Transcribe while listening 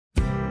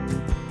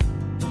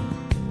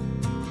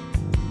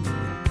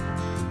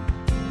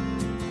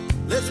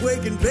Let's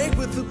wake and bake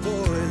with the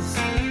boys.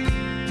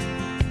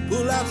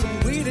 Pull out some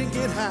weed and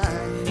get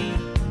high.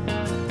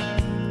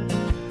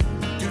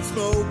 Dude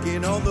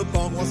smoking on the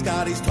bong while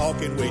Scotty's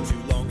talking way too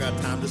long. Got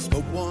time to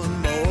smoke one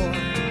more.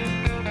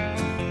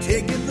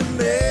 Taking the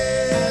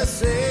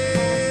message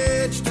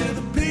to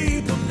the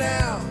people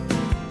now.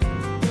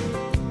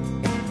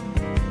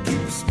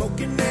 Keep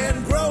smoking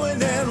and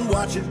growing and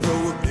watching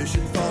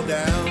prohibition fall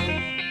down.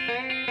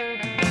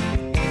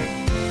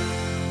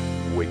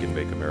 Wake and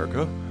Bake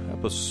America,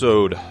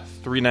 episode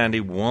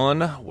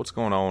 391. What's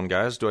going on,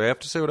 guys? Do I have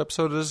to say what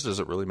episode it is? Does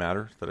it really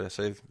matter that I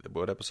say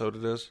what episode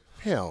it is?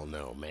 Hell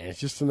no, man. It's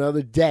just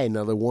another day,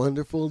 another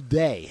wonderful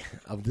day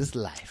of this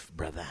life,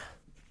 brother.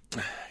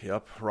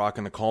 Yep,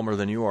 rocking the Calmer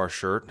Than You Are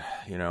shirt,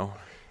 you know,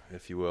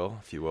 if you will.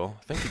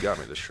 I think you got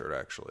me this shirt,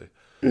 actually.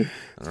 I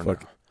don't know.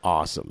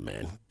 Awesome,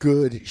 man.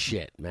 Good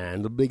shit,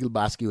 man. The Big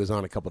Lebowski was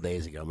on a couple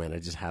days ago, man. I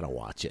just had to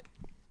watch it,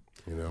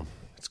 you know.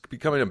 It's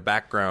becoming a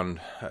background.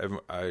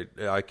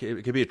 It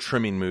could be a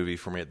trimming movie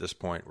for me at this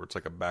point, where it's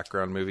like a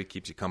background movie,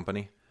 keeps you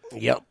company.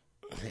 Yep,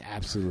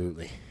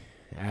 absolutely.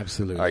 All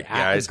right,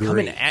 guys,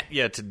 coming at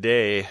you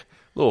today. A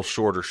little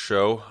shorter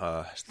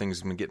show.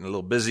 Things have been getting a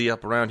little busy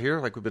up around here,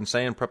 like we've been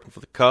saying, prepping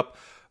for the Cup.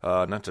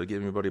 Not to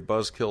give anybody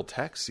buzzkill,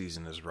 tax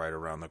season is right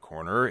around the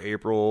corner.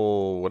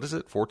 April, what is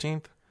it,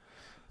 14th?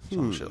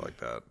 Some shit like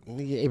that.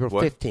 April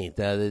 15th.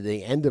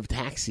 The end of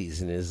tax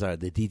season is the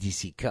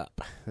DTC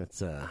Cup. That's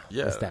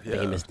that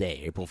famous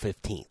day, April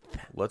 15th.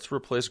 Let's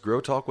replace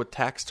Grow Talk with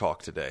Tax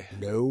Talk today.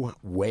 No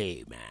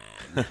way,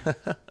 man.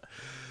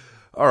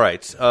 All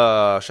right.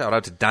 Shout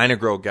out to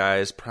Dynagrow,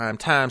 guys.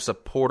 Primetime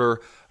supporter.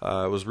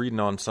 I was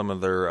reading on some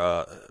of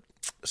their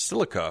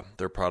silica,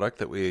 their product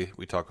that we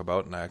talk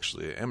about, and I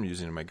actually am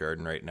using in my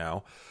garden right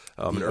now.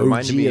 The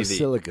OG of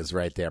silicas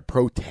right there.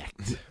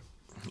 Protect.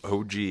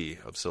 OG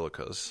of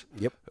silicas.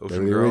 Yep.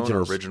 Ocean Grown,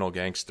 original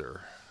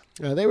gangster.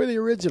 They were the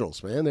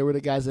originals, man. They were the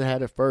guys that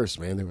had it first,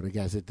 man. They were the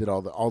guys that did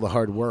all the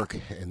hard work,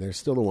 and they're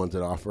still the ones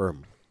that offer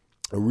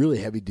a really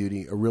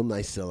heavy-duty, a real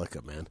nice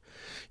silica, man.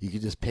 You can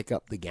just pick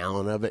up the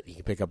gallon of it. You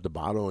can pick up the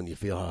bottle, and you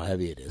feel how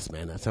heavy it is,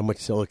 man. That's how much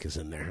silica's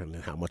in there and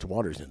how much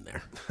water's in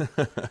there.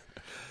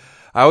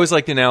 I always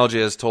like the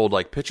analogy as told,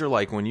 like, picture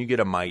like when you get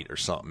a mite or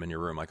something in your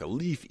room, like a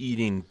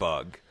leaf-eating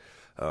bug.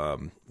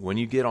 When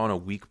you get on a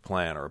weak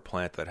plant or a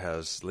plant that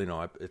has, you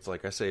know, it's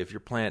like I say, if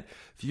you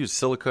use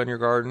silica in your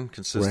garden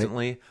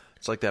consistently, right,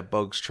 it's like that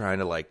bug's trying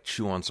to like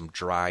chew on some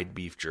dried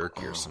beef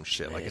jerky or some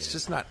shit. Man. Like it's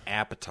just not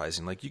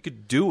appetizing. Like you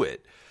could do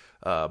it,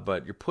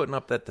 but you're putting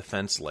up that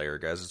defense layer,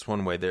 guys. It's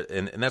one way that,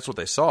 and that's what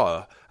they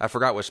saw. I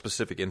forgot what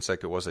specific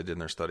insect it was they did in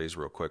their studies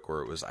real quick,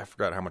 where it was, I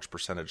forgot how much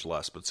percentage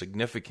less, but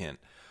significant.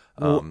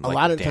 A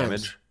lot of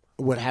damage. Times,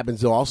 what happens,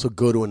 they'll also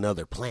go to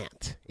another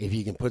plant. If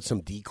you can put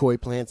some decoy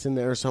plants in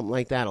there or something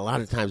like that, a lot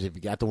of times if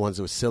you got the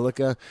ones with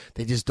silica,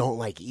 they just don't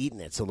like eating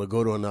it, so they'll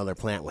go to another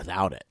plant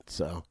without it.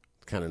 So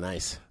it's kind of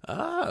nice.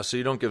 So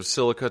you don't give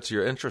silica to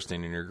your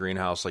interesting in your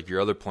greenhouse like your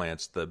other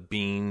plants, the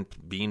bean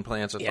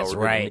plants. That's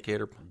right.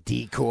 Indicator.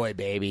 Decoy,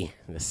 baby.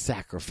 The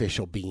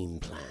sacrificial bean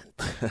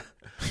plant.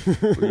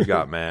 What you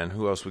got, man?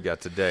 Who else we got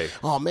today?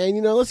 Oh, man,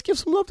 you know, let's give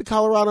some love to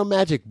Colorado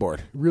Magic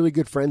Board. Really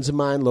good friends of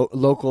mine,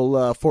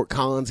 local Fort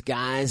Collins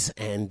guys,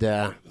 and,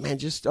 man,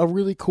 just a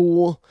really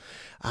cool,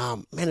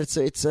 man,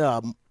 it's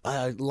a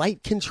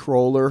light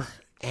controller,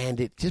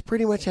 and it just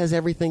pretty much has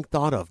everything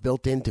thought of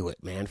built into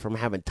it, man, from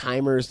having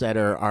timers that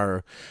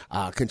are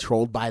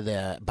controlled by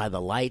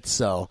the lights.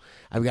 So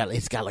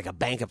it's got like a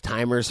bank of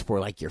timers for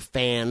like your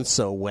fans.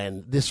 So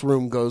when this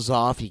room goes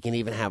off, you can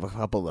even have a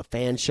couple of the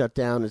fans shut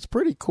down. It's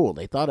pretty cool.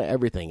 They thought of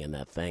everything in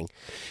that thing.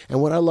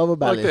 And what I love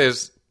about it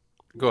is,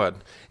 go ahead.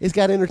 It's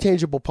got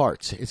interchangeable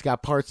parts. It's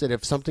got parts that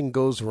if something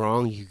goes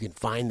wrong, you can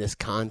find this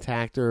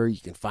contactor,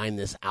 you can find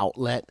this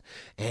outlet,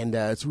 and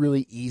it's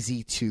really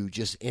easy to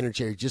just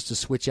interchange, just to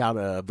switch out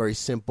a very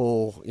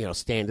simple, you know,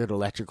 standard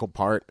electrical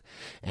part,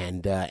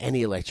 and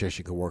any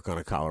electrician can work on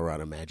a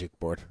Colorado Magic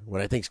Board.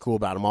 What I think is cool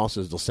about them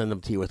also is they'll send them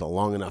to you with a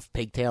long enough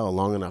pigtail, a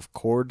long enough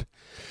cord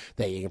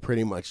that you can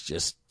pretty much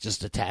just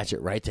attach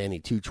it right to any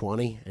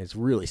 220. And it's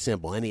really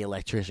simple. Any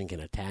electrician can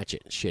attach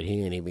it. Shit,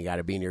 he ain't even got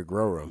to be in your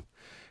grow room.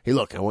 Hey,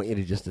 look, I want you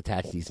to just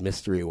attach these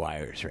mystery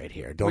wires right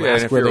here. Don't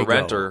ask where they go. If you're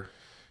a renter,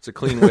 it's a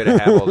clean way to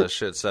have all this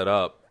shit set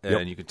up,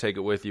 and you can take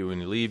it with you when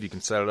you leave. You can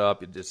set it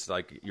up. It's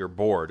like your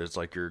board. It's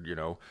like your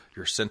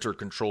center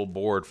control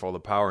board for all the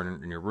power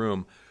in your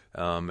room.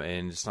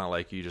 And it's not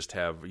like you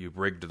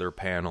rigged their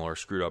panel or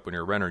screwed up when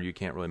you're a renter. You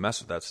can't really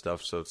mess with that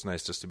stuff. So it's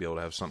nice just to be able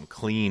to have something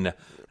clean and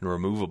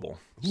removable.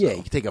 So. Yeah,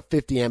 you can take a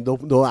 50 amp.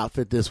 They'll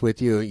outfit this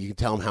with you. You can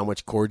tell them how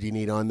much cord you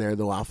need on there.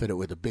 They'll outfit it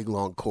with a big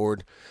long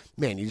cord.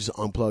 Man, you just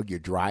unplug your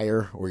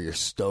dryer or your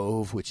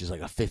stove, which is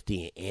like a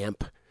 50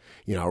 amp.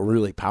 You know, a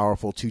really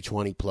powerful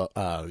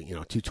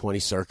 220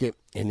 circuit,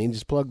 and then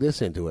just plug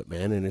this into it,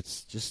 man. And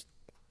it's just,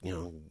 you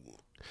know,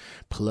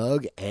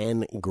 plug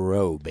and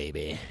grow,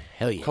 baby.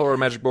 Hell yeah.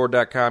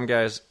 ColoradoMagicBoard.com,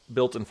 guys.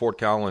 Built in Fort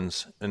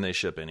Collins, and they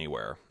ship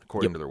anywhere,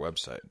 according to their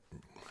website.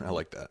 I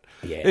like that.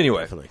 Yeah,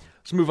 anyway,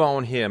 Let's move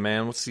on here,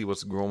 man. Let's see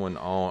what's going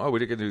on. Oh, we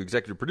did get to do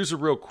executive producer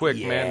real quick,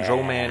 man.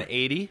 Joe Man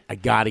 80. I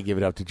got to give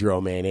it up to Joe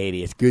Man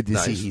 80. It's good to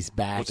Nice. see he's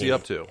back. What's he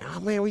up to? Oh,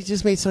 man, we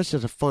just made such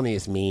the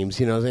funniest memes,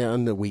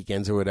 on the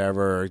weekends or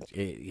whatever,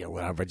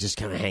 whatever. Just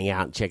kind of hang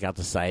out and check out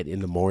the site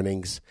in the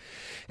mornings.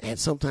 And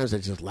sometimes I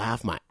just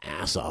laugh my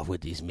ass off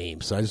with these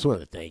memes. So I just wanted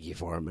to thank you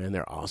for them, man.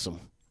 They're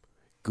awesome.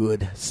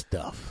 Good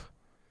stuff.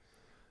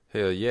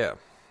 Hell yeah.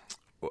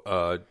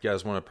 You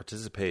guys want to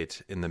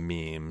participate in the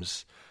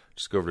memes,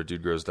 just go over to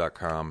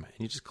dudegrows.com and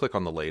you just click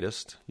on the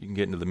latest. You can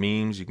get into the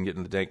memes, you can get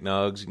into the dank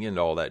nugs, you can get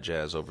into all that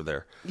jazz over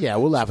there. Yeah,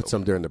 we'll laugh at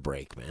some during the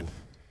break, man.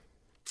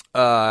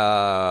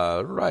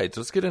 Right.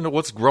 Let's get into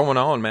what's going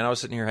on, man. I was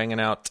sitting here hanging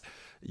out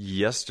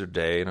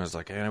yesterday and I was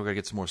like, hey, we gotta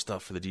get some more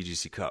stuff for the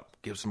DGC Cup.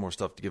 Give some more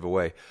stuff to give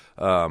away.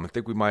 I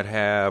think we might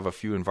have a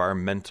few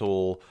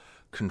environmental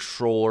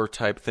controller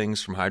type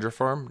things from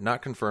Hydrofarm.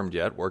 Not confirmed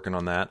yet, working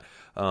on that.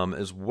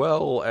 As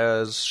well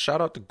as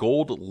shout out to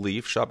Gold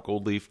Leaf,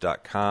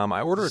 shopgoldleaf.com.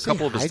 I ordered a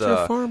couple of just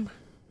Hydrofarm?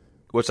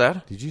 What's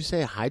that? Did you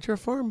say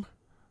Hydrofarm?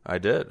 I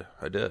did.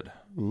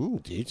 Ooh,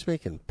 dude's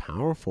making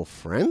powerful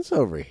friends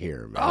over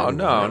here, man. Oh,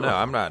 no,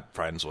 I'm not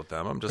friends with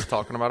them. I'm just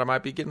talking about I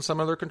might be getting some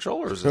of their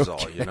controllers is all,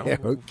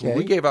 Okay.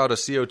 We gave out a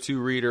CO2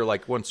 reader,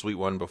 like one sweet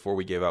one before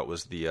we gave out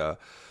was the,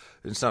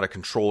 it's not a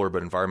controller,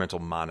 but environmental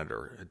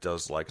monitor. It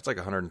does it's like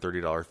a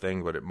 $130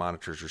 thing, but it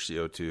monitors your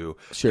CO2,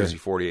 Sure. gives you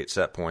 48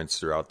 set points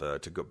throughout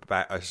to go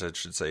back, I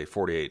should say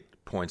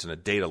 48 points in a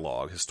data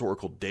log,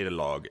 historical data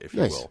log, if you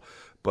Nice. will.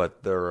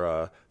 But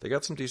they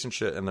got some decent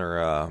shit in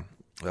their,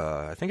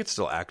 I think it's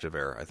still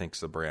Activair, I think is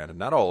the brand. And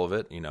not all of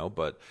it,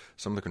 but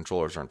some of the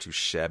controllers aren't too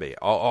shabby.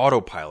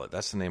 Autopilot,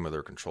 that's the name of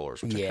their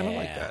controllers, which I kind of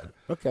like that.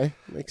 Okay,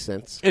 makes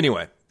sense.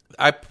 Anyway,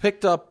 I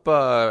picked up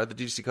at the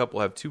DGC Cup,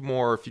 we'll have two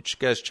more. If you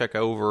guys check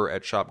over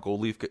at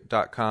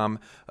shopgoldleaf.com,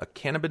 a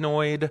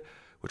cannabinoid,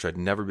 which I'd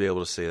never be able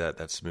to say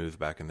that smooth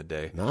back in the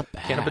day. Not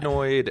bad.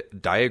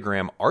 Cannabinoid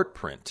diagram art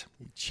print.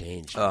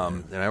 Changed.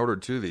 And I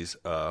ordered two of these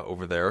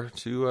over there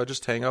to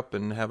just hang up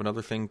and have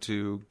another thing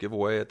to give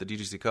away at the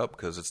DGC Cup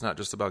because it's not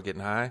just about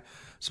getting high.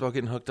 It's about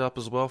getting hooked up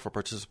as well for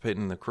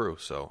participating in the crew.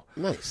 So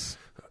Nice.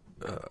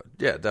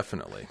 Yeah,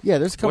 definitely. Yeah,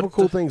 there's a couple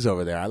cool things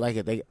over there. I like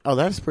it.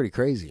 That's pretty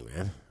crazy,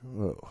 man.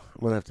 Whoa. I'm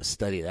going to have to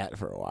study that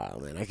for a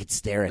while, man. I could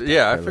stare at that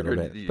Yeah, I for a little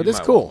figured bit. you But it's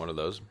might cool. want one of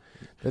those.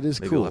 That is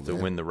Maybe cool. we'll have to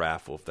man. win the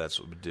raffle if that's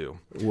what we do.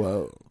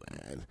 Whoa,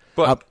 man.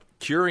 But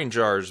curing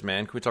jars,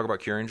 man. Can we talk about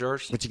curing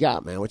jars? What you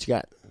got, man? What you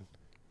got?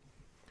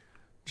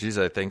 Geez,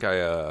 I think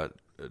I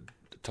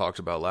talked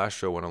about last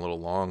show went a little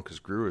long because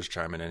Gru is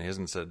chiming in. He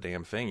hasn't said a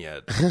damn thing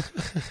yet.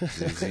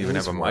 Does he even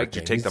have a mic?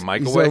 Did you take the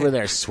mic He's away? over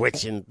there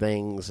switching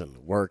things and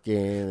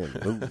working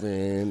and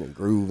moving and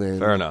grooving.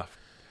 Fair enough.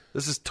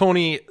 This is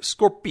Tony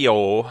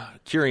Scorpio,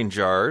 Curing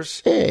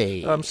Jars.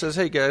 Hey. Says,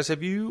 hey guys,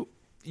 you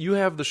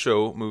have the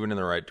show moving in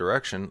the right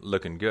direction,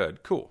 looking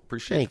good. Cool.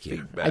 Appreciate Thank the you.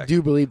 feedback. I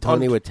do believe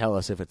Tony would tell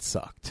us if it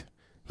sucked.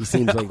 He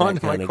seems like On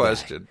that my kind of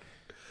question,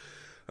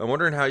 I'm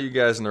wondering how you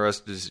guys and the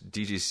rest of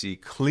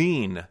DGC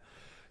clean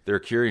their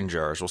curing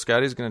jars. Well,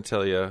 Scotty's going to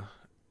tell you,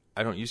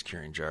 I don't use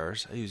curing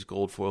jars. I use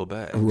gold foil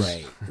bags.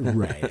 guy.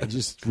 Right. I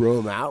just throw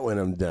them out when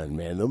I'm done,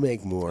 man. They'll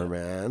make more,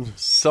 man.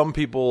 Some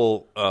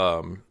people,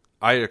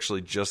 I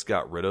actually just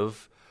got rid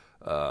of.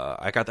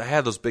 I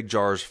had those big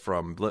jars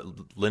from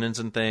Linens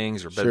and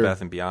Things or Bed Sure.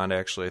 Bath & Beyond,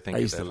 actually. I think I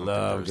used to think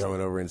love there's-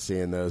 going over and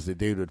seeing those. The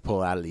dude would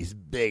pull out of these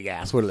big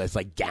ass, what are those,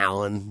 like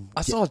gallon?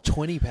 I saw a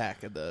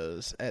 20-pack of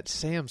those at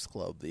Sam's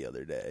Club the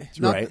other day.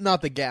 Right.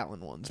 Not the gallon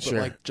ones, but Sure.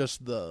 like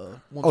just the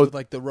ones Oh. with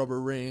like the rubber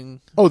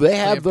ring. Oh, they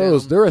have Clamp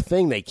those. down. They're a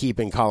thing they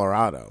keep in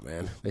Colorado,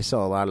 man. They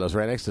sell a lot of those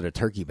right next to the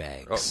turkey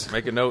bags. Oh,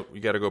 make a note.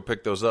 You got to go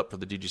pick those up for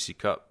the DGC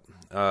Cup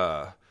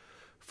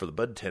for the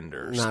bud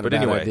tenders. Not But a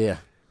bad anyway, idea.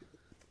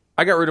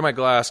 I got rid of my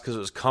glass because it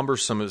was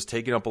cumbersome. It was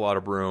taking up a lot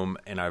of room,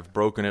 and I've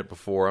broken it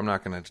before. I'm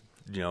not going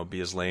to,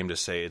 be as lame to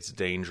say it's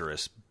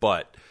dangerous,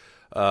 but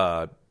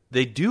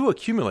they do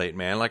accumulate,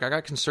 man. Like I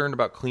got concerned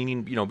about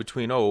cleaning,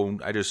 between I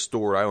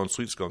own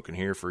Sweet Skunk in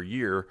here for a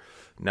year.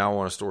 Now I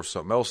want to store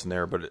something else in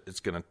there, but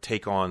it's going to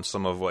take on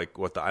some of like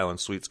what the Island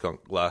Sweet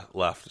Skunk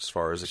left as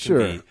far as it can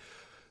be.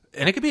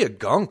 And it could be a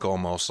gunk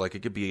almost, like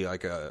it could be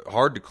like a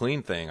hard to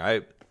clean thing.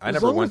 I As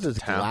never long went as to it's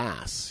town.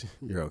 glass,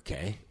 you're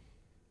okay.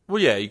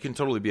 Well, yeah, you can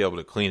totally be able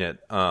to clean it.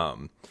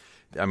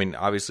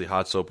 Obviously,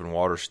 hot soap and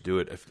water should do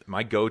it.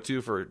 My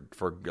go-to for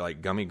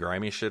like gummy,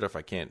 grimy shit, if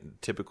I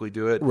can't typically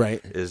do it,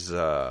 Right. is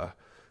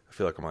I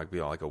feel like I might be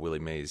on like a Willie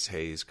Mays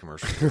Hayes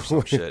commercial or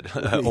some shit.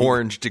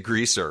 Orange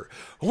degreaser,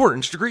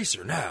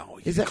 now.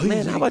 Is that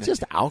man? How about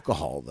just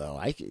alcohol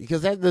though?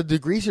 Because the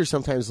degreaser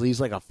sometimes leaves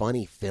like a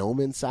funny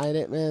film inside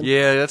it, man.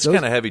 Yeah, that's Those-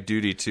 kind of heavy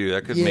duty too.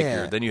 That could make Yeah.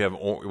 your. Then you have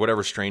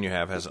whatever strain you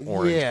have has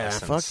orange. Yeah,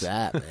 essence. fuck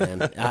that,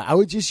 man. I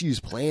would just use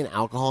plain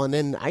alcohol, and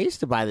then I used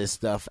to buy this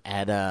stuff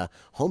at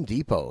Home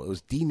Depot. It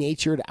was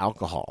denatured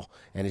alcohol,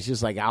 and it's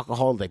just like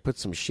alcohol. They put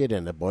some shit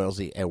in that boils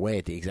away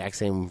at the exact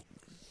same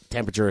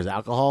temperature as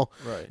alcohol,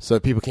 Right. so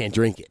people can't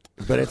drink it.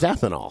 But it's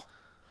ethanol.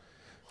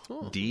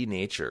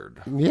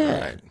 Denatured. Yeah,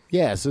 Right.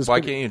 yeah. So it's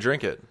Why pretty- can't you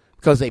drink it?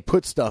 because they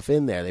put stuff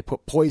in there. They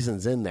put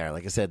poisons in there.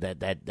 Like I said,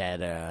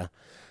 that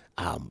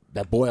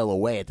boil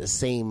away at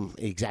the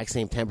exact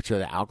same temperature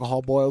that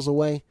alcohol boils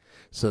away.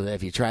 So that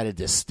if you try to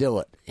distill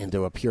it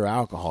into a pure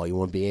alcohol, you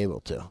won't be able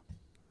to.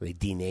 They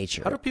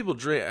denature. How do it. people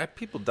drink?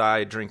 People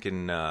die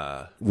drinking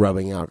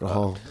Rubbing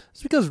alcohol.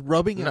 It's because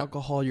rubbing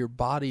alcohol, your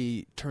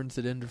body turns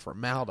it into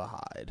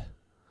formaldehyde.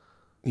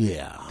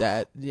 Yeah.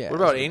 What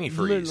about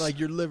antifreeze? Like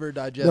your liver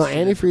digests. No,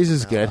 antifreeze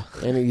is good.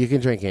 You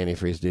can drink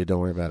antifreeze, dude. Don't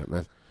worry about it,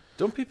 man.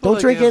 Don't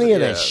drink any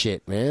of that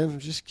shit, man. I'm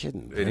just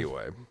kidding. Man.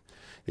 Anyway.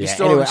 Yeah.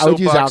 Anyway, I would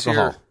use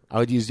alcohol. Here.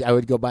 I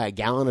would go buy a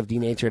gallon of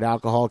denatured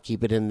alcohol,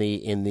 keep it in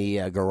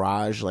the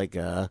garage, like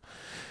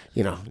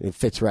it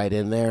fits right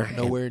in there.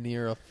 Nowhere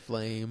near a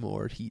flame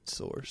or heat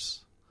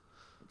source.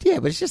 Yeah,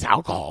 but it's just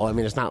alcohol. I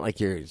mean, it's not like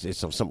it's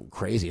something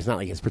crazy. It's not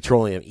like it's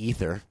petroleum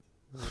ether.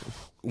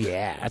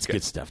 Yeah, that's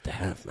good stuff to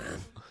have,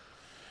 man.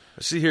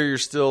 I see here you're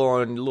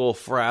still a little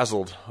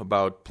frazzled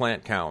about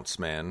plant counts,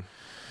 man.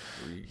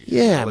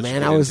 Yeah,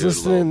 man. I was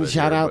listening.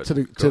 Shout out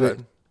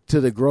to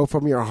the Grow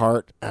From Your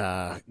Heart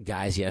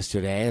guys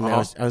yesterday, and I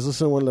was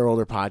listening to one of their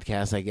older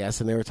podcasts, I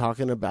guess, and they were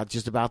talking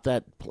about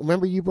that.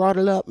 Remember, you brought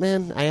it up,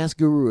 man. I asked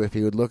Guru if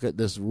he would look at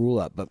this rule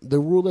up, but the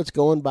rule that's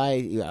going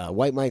by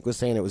White Mike was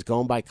saying it was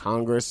going by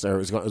Congress, or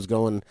it was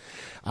going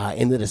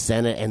into the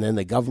Senate, and then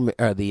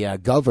the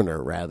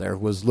governor rather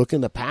was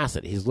looking to pass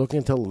it. He's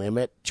looking to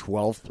limit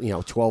 12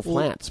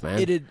 plants, man.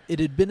 It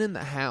had been in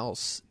the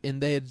House,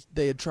 and they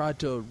had tried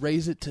to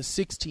raise it to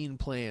 16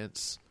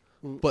 plants.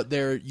 But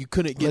you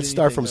couldn't get. Let's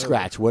start from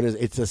scratch. What is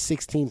it's a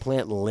 16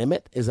 plant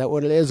limit? Is that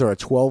what it is, or a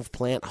 12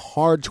 plant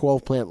hard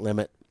 12 plant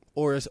limit,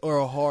 or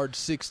a hard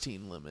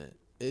 16 limit?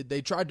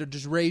 They tried to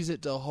just raise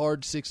it to a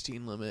hard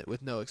 16 limit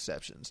with no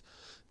exceptions.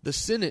 The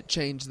Senate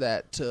changed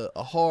that to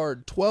a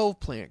hard 12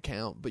 plant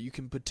count, but you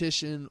can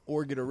petition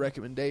or get a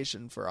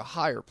recommendation for a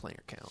higher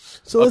plant count.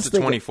 So up to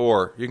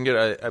 24. You can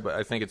get.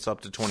 I think it's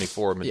up to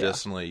 24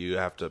 medicinally. Yeah. You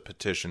have to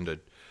petition to.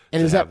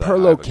 And is that per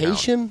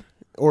location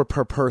or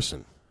per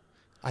person?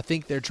 I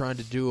think they're trying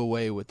to do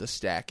away with the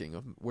stacking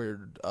of where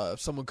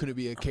someone couldn't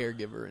be a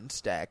caregiver and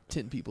stack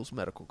 10 people's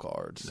medical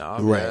cards. No,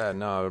 I'm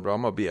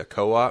going to be a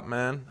co-op,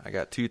 man. I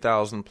got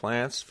 2,000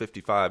 plants,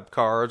 55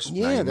 cards.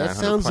 Yeah, that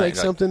sounds like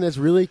something that's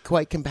really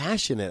quite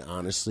compassionate,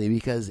 honestly,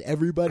 because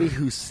everybody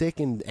who's sick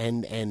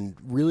and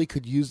really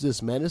could use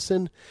this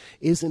medicine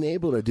isn't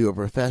able to do a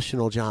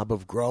professional job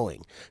of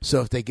growing.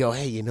 So if they go,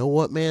 hey, you know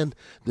what, man?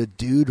 The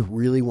dude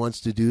really wants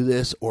to do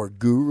this, or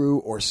Guru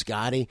or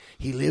Scotty,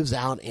 he lives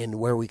out in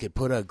where we could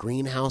put a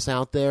greenhouse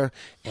out there,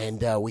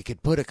 and we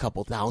could put a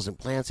couple thousand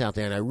plants out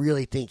there, and I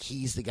really think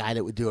he's the guy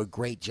that would do a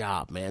great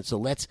job, man. So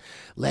let's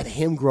let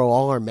him grow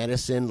all our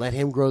medicine, let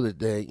him grow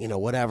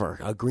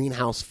a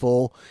greenhouse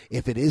full.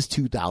 If it is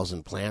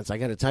 2,000 plants, I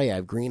got to tell you, I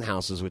have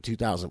greenhouses with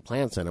 2,000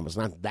 plants in them. It's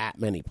not that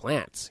many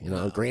plants,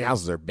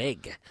 greenhouses are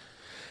big.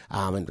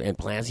 And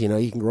plants, you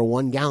can grow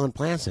 1 gallon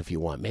plants if you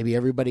want. Maybe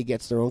everybody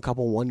gets their own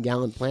couple 1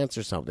 gallon plants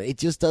or something. It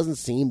just doesn't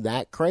seem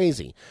that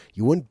crazy.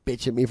 You wouldn't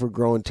bitch at me for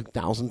growing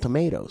 2,000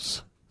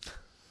 tomatoes.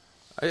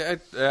 I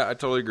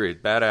totally agree.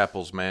 Bad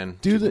apples, man.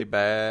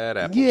 Bad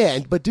apples. Yeah,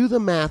 but do the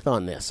math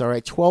on this. All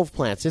right, 12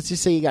 plants. Let's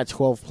just say you got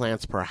 12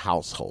 plants per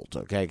household,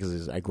 okay?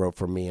 Because I grow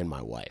for me and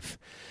my wife.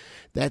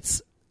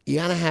 You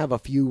got to have a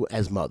few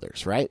as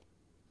mothers, right?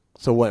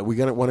 So what, we're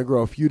going to want to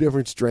grow a few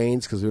different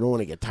strains because we don't want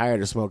to get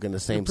tired of smoking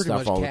the same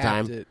stuff all the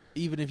time.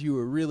 Even if you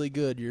were really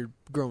good, you're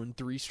growing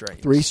 3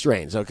 strains. 3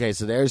 strains. Okay,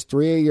 so there's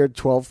 3 of your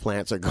 12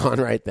 plants are gone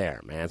right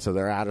there, man. So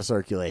they're out of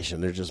circulation.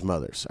 They're just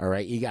mothers. All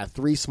right, you got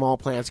 3 small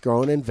plants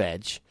growing in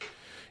veg.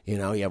 You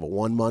have a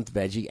 1-month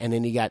veggie, and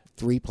then you got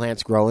 3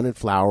 plants growing and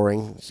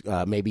flowering.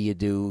 Maybe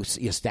you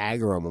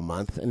stagger them a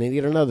month, and then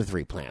you get another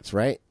 3 plants,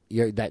 right?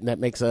 That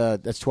makes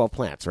that's 12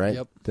 plants, right?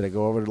 Yep. Did I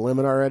go over the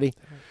limit already?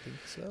 I don't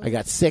think so. I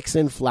got 6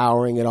 in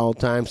flowering at all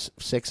times,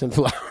 6 in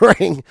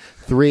flowering,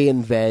 3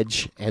 in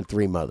veg, and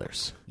 3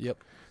 mothers. Yep.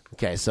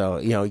 Okay, so,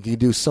 you could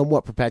do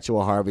somewhat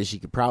perpetual harvest. You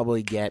could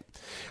probably get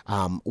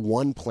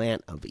 1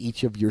 plant of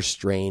each of your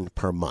strain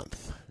per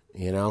month,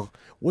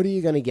 What are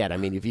you going to get? I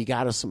mean, if you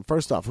got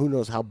first off, who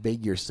knows how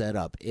big your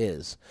setup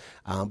is?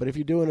 But if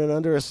you're doing it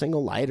under a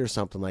single light or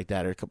something like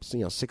that, or a couple,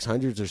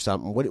 600s or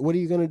something, what are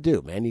you going to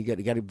do, man? You got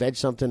to veg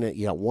something.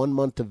 You got 1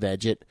 month to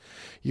veg it.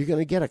 You're going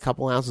to get a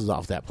couple ounces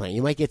off that plant.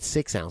 You might get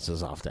 6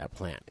 ounces off that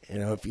plant.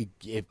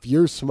 If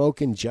you're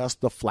smoking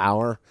just the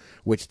flower,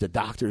 which the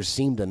doctors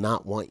seem to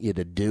not want you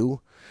to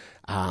do,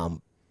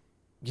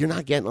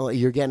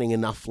 you're getting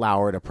enough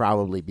flour to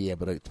probably be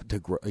able to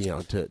grow,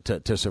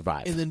 to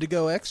survive. And then to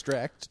go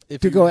extract,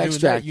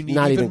 you need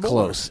not even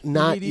close,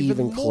 not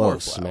even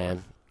close,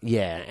 man.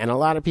 Yeah, and a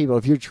lot of people,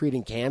 if you're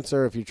treating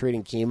cancer, if you're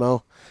treating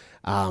chemo,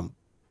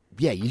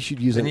 you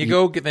should use. Then you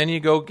go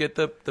get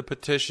the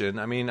petition.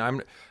 I mean,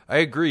 I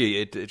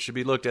agree. It should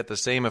be looked at the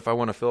same. If I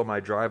want to fill my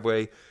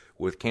driveway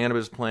with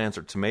cannabis plants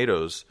or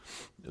tomatoes,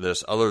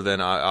 other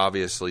than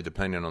obviously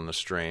depending on the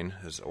strain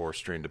or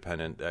strain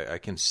dependent, I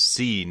can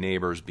see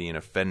neighbors being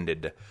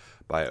offended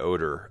by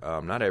odor.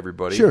 Not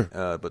everybody, Sure.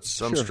 but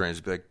some strains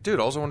would be like, dude,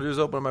 all I want to do is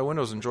open up my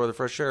windows and enjoy the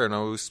fresh air,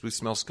 and we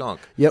smell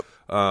skunk. Yep.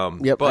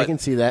 But I can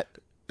see that.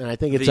 And I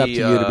think it's up to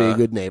you to be a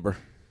good neighbor.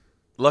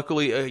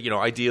 Luckily,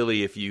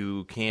 ideally, if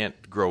you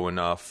can't grow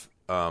enough,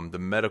 the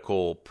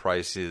medical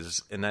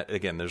prices, and that,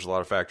 again, there's a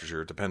lot of factors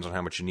here. It depends on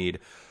how much you need.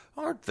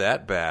 Aren't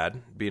that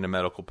bad being a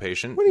medical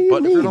patient. What do you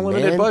but mean, if you're on a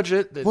limited man?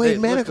 budget, Wait,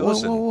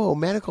 whoa.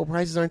 Medical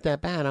prices aren't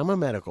that bad. I'm a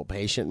medical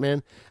patient,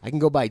 man. I can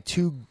go buy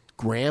 2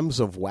 grams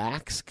of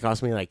wax.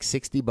 Cost me like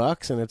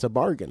 $60, and it's a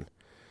bargain.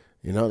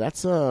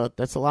 That's a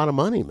lot of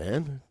money,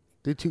 man.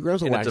 Do 2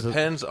 grams of and wax. it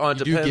depends on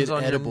You do get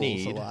your edibles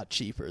need. a lot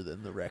cheaper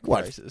than the rec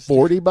What, prices.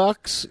 $40?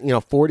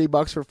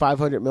 $40 for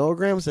 500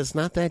 milligrams? That's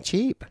not that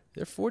cheap.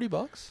 They're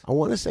 $40. I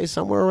want to say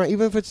somewhere around,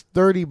 even if it's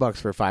 $30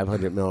 for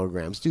 500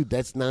 milligrams, dude,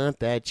 that's not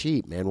that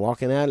cheap, man.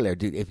 Walking out of there,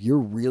 dude, if you're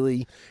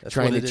really That's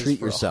trying what to it is treat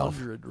for yourself,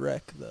 100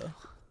 rec though.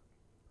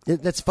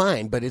 that's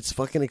fine, but it's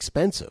fucking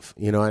expensive.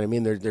 You know what I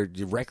mean? Their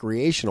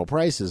recreational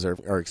prices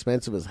are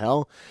expensive as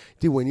hell,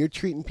 dude. When you're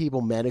treating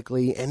people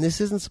medically, and this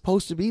isn't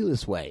supposed to be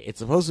this way. It's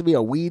supposed to be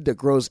a weed that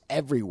grows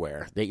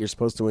everywhere that you're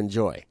supposed to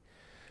enjoy.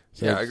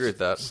 So Yeah, I agree with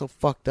that. So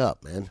fucked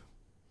up, man.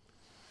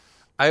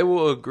 I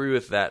will agree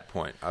with that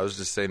point. I was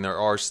just saying there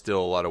are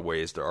still a lot of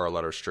ways. There are a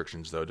lot of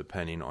restrictions, though,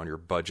 depending on your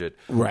budget.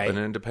 Right. And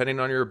then depending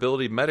on your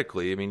ability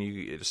medically. I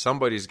mean,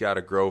 somebody's got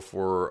to grow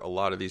for a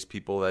lot of these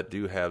people that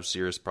do have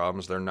serious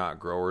problems. They're not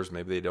growers.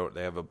 Maybe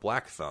they have a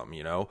black thumb,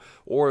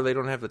 or they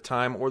don't have the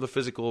time or the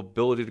physical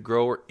ability to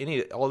grow, or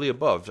all the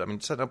above. I mean,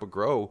 setting up a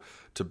grow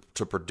to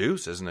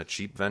produce isn't a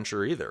cheap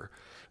venture either.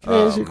 Can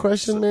I ask you a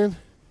question, man?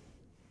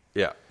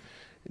 Yeah.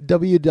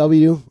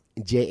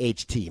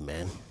 WWJHT,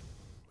 man.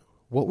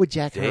 What would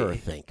Jack Herrer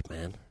think,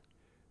 man?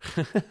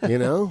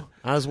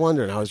 I was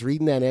wondering. I was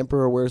reading that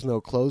Emperor Wears No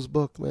Clothes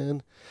book,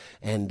 man,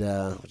 and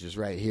which is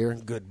right here.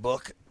 Good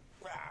book.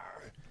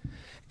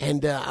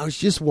 And I was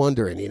just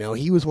wondering,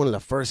 he was one of the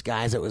first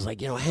guys that was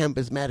like, hemp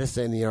is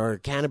medicine, or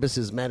cannabis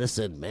is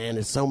medicine, man.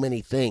 There's so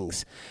many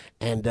things.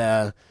 And,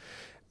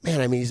 man,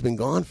 I mean, he's been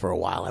gone for a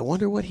while. I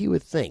wonder what he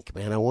would think,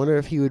 man. I wonder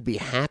if he would be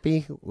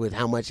happy with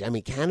how much,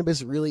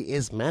 cannabis really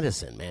is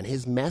medicine, man.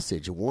 His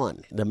message,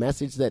 the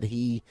message that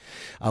he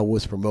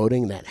was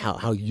promoting, that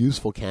how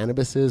useful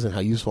cannabis is and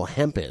how useful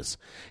hemp is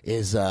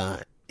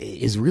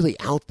really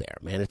out there,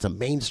 man. It's a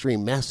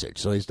mainstream message.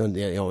 So he's done,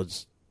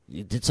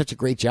 he did such a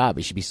great job.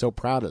 He should be so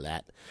proud of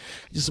that.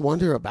 I just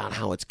wonder about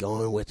how it's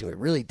going with him. We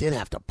really did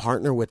have to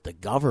partner with the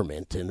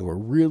government, and we're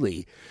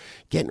really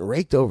getting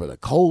raked over the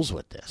coals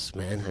with this,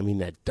 man. I mean,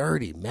 that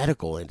dirty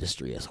medical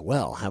industry as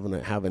well,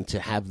 having to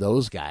have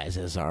those guys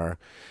as our,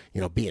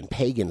 being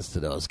pagans to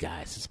those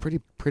guys. It's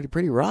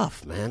pretty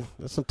rough, man.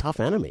 There's some tough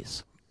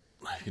enemies.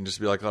 You can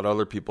just be like a lot of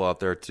other people out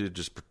there, too.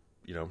 Just,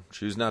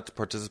 choose not to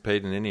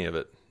participate in any of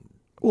it.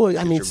 Well,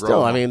 I mean,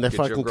 the Get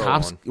your fucking grow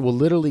cops on. will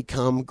literally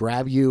come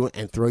grab you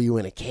and throw you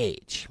in a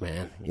cage,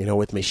 man.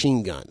 With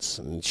machine guns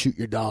and shoot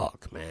your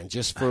dog, man.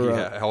 Just for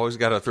I always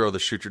got to throw the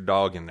shoot your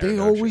dog in there. they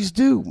don't always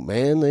do,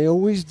 man. They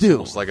always do.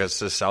 Almost like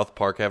does South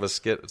Park have a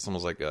skit? It's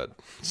almost like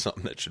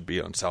something that should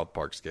be on South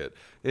Park skit.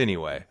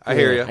 Anyway, I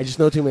hear you. I just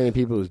know too many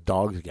people whose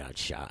dogs got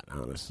shot,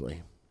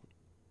 honestly.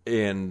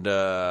 And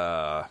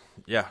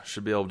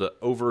should be able to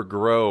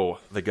overgrow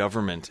the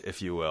government,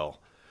 if you will.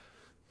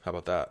 How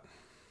about that?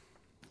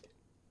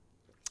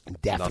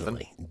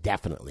 Definitely,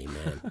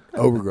 man.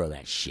 Overgrow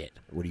that shit.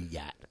 What do you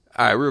got?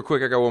 All right, real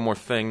quick, I got one more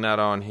thing not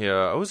on here.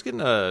 I was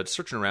getting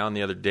searching around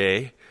the other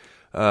day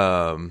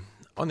on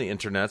the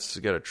internet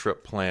to get a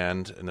trip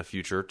planned in the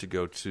future to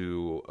go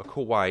to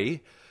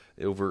Kauai,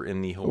 over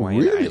in the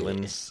Hawaiian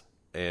Islands,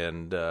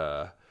 and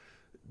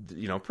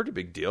pretty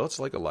big deal. It's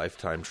like a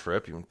lifetime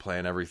trip. You can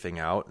plan everything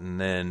out, and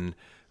then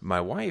my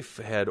wife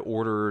had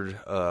ordered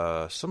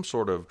some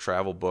sort of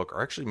travel book,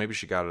 or actually maybe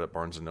she got it at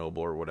Barnes &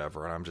 Noble or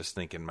whatever, and I'm just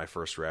thinking my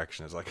first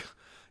reaction is like,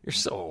 you're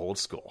so old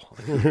school.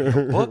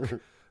 A book?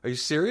 Are you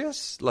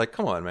serious? Like,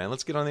 come on, man.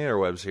 Let's get on the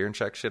interwebs here and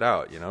check shit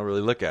out,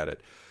 really look at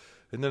it.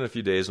 And then a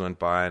few days went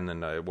by, and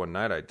then one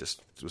night I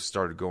just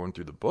started going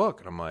through the book,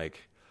 and I'm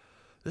like,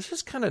 this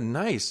is kind of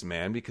nice,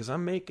 man, because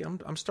I'm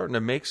starting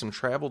to make some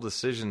travel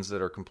decisions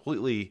that are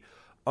completely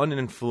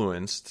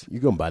uninfluenced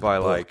You're going by the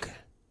book. like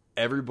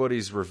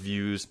everybody's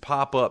reviews,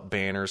 pop-up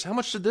banners. How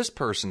much did this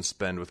person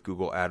spend with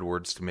Google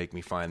AdWords to make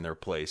me find their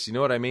place? You know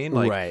what I mean?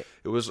 Like, right.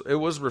 It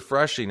was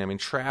refreshing. I mean,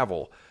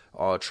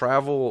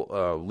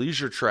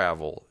 leisure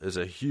travel is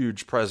a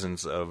huge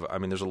presence of. I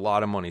mean, there's a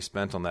lot of money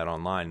spent on that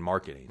online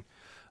marketing.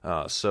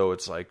 So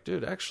it's like,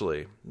 dude,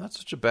 actually, not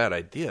such a bad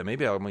idea.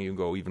 Maybe I'm going to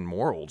go even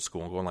more old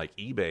school and go on like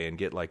eBay and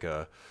get like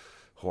a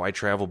Hawaii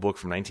travel book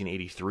from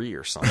 1983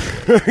 or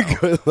something.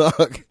 Good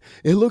luck.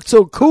 It looked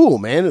so cool,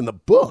 man, in the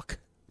book.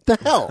 What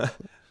the hell?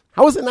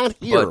 How is it not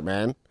here,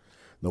 man?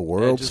 The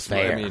World's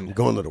Fair. I'm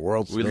going to the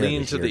World's Fair. We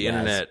lean to the guys.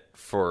 internet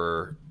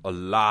for a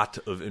lot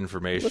of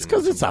information. That's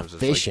because it's Sometimes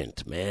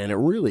efficient, man. It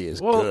really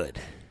is good.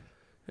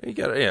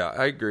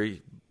 I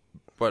agree.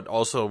 but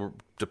also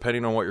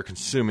depending on what you're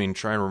consuming,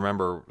 try and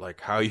remember like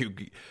how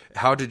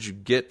did you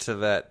get to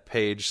that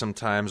page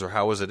sometimes, or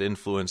how was it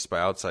influenced by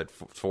outside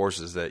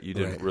forces that you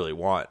didn't really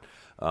want.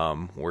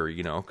 Where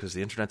because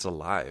the internet's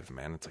alive,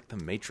 man. It's like the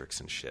Matrix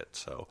and shit.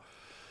 So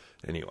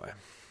anyway,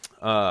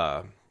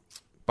 buy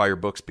your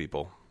books,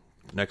 people.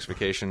 Next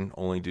vacation,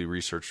 only do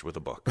research with a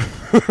book.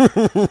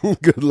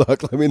 Good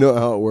luck. Let me know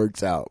how it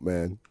works out,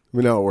 man. Let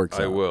me know how it works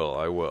out. I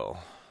will.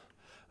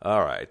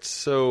 All right,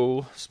 so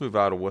let's move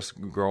out of what's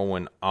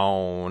going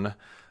on.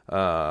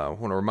 I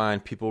want to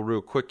remind people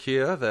real quick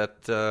here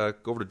that go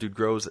over to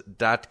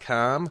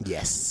dudegrows.com.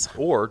 Yes.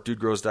 Or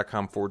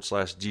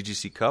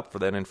dudegrows.com/GGC Cup for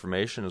that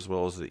information, as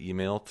well as the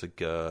email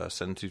to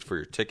send to for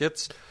your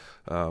tickets.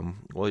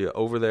 Well, you're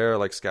over there,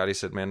 like Scotty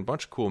said, man, a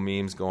bunch of cool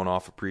memes going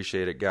off.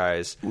 Appreciate it,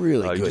 guys.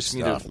 Really you good just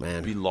stuff, need to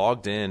man. Be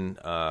logged in.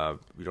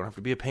 You don't have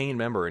to be a paying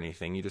member or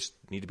anything. You just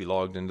need to be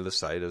logged into the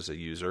site as a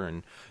user,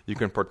 and you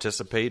can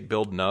participate,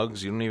 build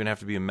nugs. You don't even have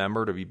to be a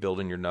member to be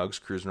building your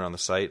nugs, cruising around the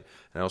site.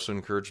 And I also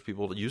encourage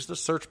people to use the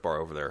search bar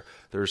over there.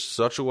 There's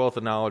such a wealth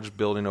of knowledge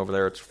building over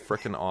there. It's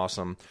freaking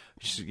awesome.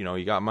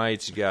 You got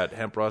mites, you got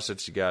hemp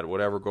russets, you got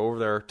whatever. Go over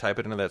there, type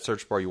it into that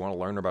search bar. You want to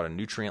learn about a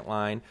nutrient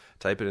line,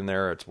 type it in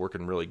there. It's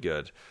working really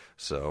good.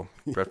 So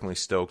definitely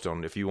stoked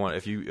on if you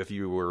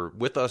were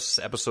with us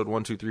episode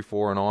 1, 2, 3,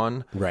 4 and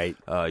on. Right.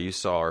 You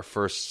saw our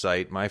first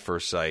site. My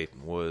first site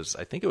was,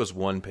 I think it was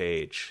 1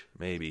 page,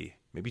 maybe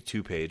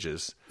 2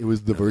 pages. It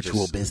was the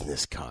virtual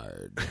business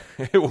card.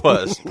 It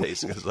was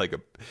basically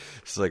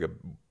it's like a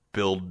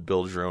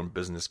build your own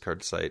business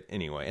card site.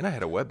 Anyway, and I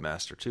had a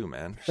webmaster too,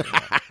 man.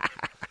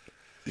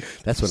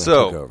 That's when I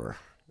took over.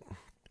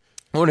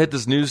 I want to hit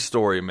this news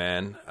story,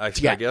 man. I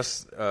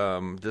guess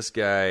this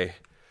guy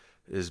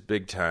is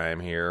big time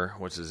here.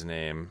 What's his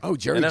name? Oh,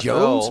 Jerry NFL.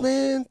 Jones,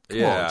 man?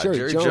 Come on,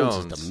 Jerry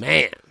Jones is the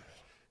man.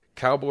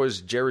 Cowboys'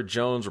 Jerry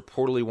Jones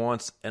reportedly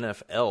wants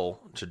NFL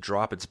to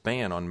drop its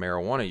ban on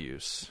marijuana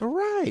use. All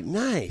right,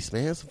 nice,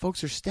 man. Some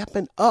folks are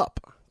stepping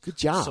up. Good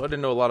job. So I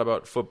didn't know a lot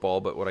about football,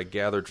 but what I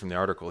gathered from the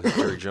article,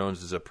 Jerry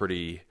Jones is a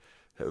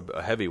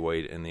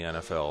heavyweight in the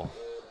NFL.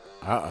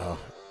 Uh-oh.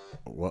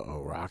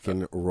 Whoa, rock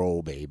and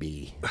roll,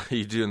 baby.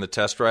 You doing the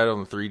test ride on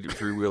the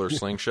three-wheeler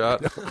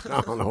slingshot?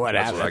 I don't know what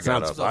happened. That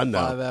sounds fun, though.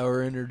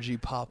 5-hour energy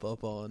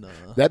pop-up on...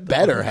 that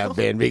better have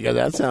been, because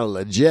that sounded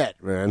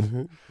legit,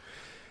 man.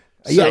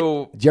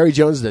 So, Jerry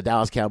Jones is the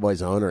Dallas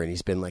Cowboys owner, and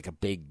he's been like a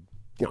big,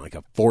 like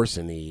a force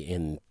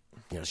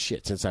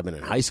since I've been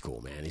in high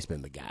school, man. He's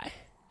been the guy.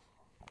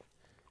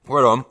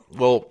 Right on.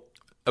 Well,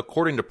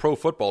 according to Pro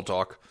Football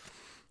Talk,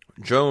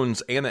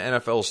 Jones and the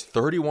NFL's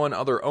 31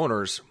 other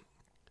owners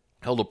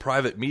held a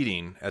private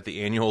meeting at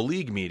the annual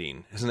league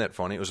meeting. Isn't that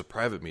funny? It was a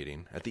private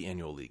meeting at the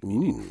annual league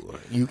meeting. Ooh,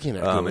 you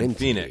cannot go in into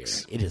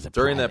Phoenix. Here. It is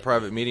During that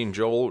private meeting,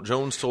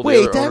 Jones told the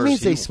the other that owners... means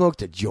they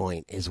smoked a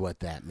joint is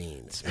what that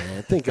means,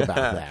 man. Think about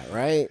that,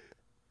 right?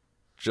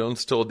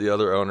 Jones told the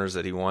other owners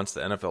that he wants the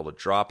NFL to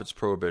drop its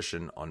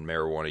prohibition on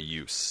marijuana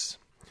use.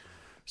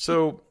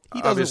 So... He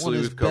doesn't obviously,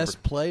 want his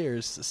best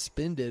players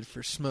suspended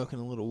for smoking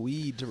a little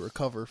weed to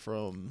recover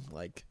from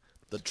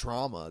the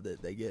trauma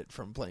that they get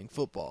from playing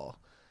football.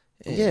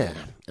 And yeah,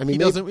 I mean,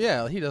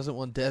 he doesn't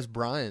want Des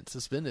Bryant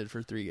suspended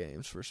for 3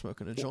 games for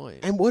smoking a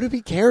joint. And what if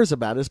he cares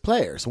about his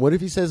players? What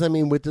if he says,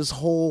 with this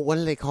whole, what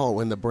do they call it?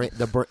 When the brain?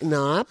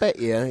 No, I bet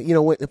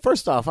you.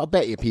 First off, I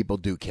bet you people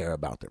do care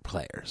about their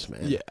players,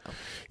 man. Yeah,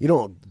 you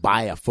don't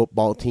buy a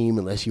football team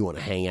unless you want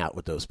to hang out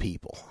with those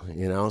people,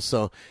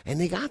 So,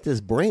 and they got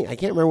this brain. I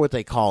can't remember what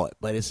they call it,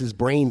 but it's this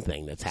brain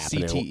thing that's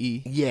happening.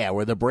 CTE. Yeah,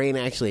 where the brain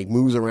actually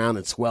moves around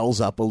and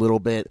swells up a little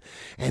bit,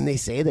 and they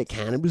say that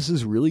cannabis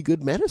is really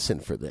good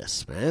medicine for this.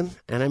 Man,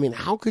 and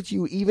how could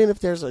you, even if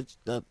there's a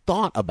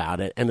thought about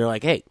it, and they're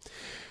like, hey,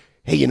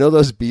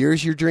 those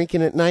beers you're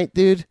drinking at night,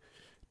 dude?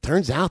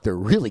 Turns out they're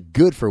really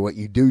good for what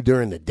you do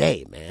during the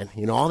day, man.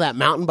 All that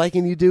mountain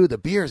biking you do, the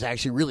beer is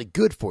actually really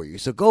good for you,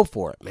 so go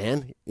for it,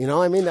 man.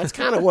 That's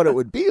kind of what it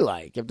would be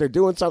like if they're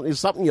doing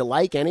something you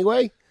like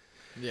anyway.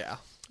 Yeah.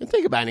 And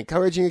think about it,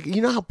 encouraging.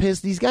 You know how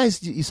pissed these guys.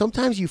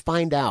 Sometimes you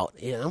find out.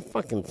 I'm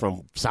fucking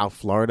from South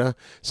Florida.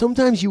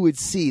 Sometimes you would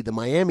see the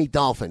Miami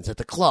Dolphins at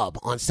the club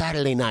on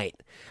Saturday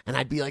night, and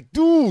I'd be like,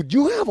 "Dude,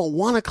 you have a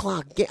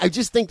 1:00 game." I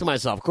just think to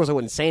myself. Of course, I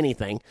wouldn't say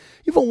anything.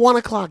 You have a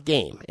 1:00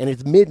 game, and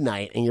it's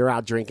midnight, and you're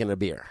out drinking a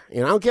beer.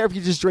 I don't care if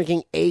you're just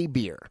drinking a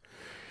beer.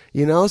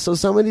 So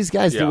some of these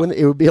guys, it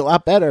would be a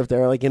lot better if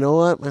they're like, you know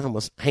what, man, I'm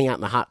gonna hang out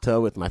in the hot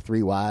tub with my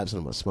 3 wives, and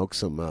I'm gonna smoke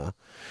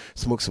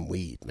some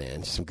weed,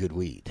 man, some good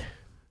weed.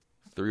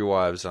 3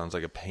 wives sounds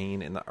like a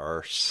pain in the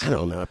arse. I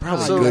don't know.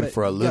 Probably good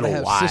for a little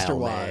while, sister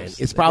man. wives.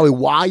 It's probably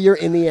while you're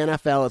in the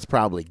NFL, it's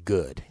probably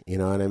good. You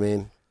know what I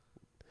mean?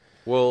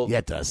 Well, yeah,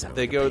 it does sound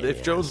they like go. a pain If in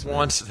the Jones ass, man.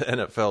 wants the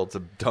NFL to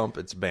dump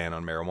its ban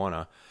on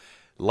marijuana,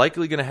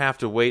 likely going to have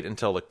to wait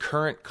until the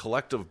current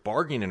collective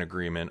bargaining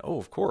agreement,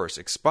 of course,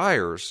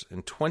 expires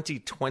in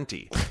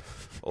 2020.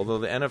 Although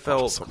the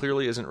NFL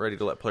clearly isn't ready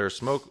to let players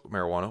smoke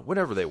marijuana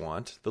whenever they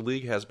want, the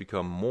league has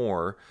become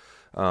more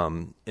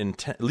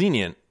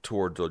lenient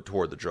toward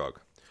the drug.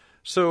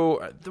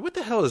 So what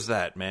the hell is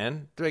that,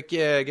 man? They're like,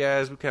 yeah,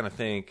 guys, we kind of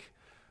think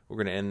we're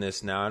going to end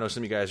this now. I know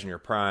some of you guys are in your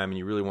prime and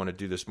you really want to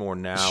do this more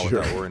now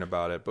without worrying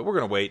about it, but we're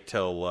going to wait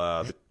till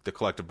the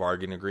collective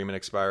bargaining agreement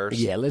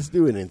expires. Yeah, let's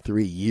do it in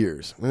 3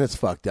 years. And that's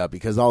fucked up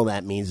because all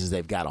that means is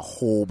they've got a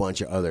whole bunch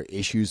of other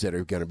issues that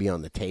are going to be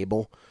on the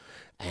table.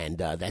 And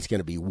that's going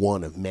to be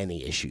one of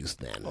many issues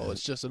then. Oh,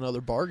 it's just another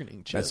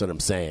bargaining chip. That's what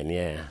I'm saying,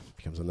 yeah.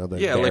 Becomes another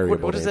Yeah, like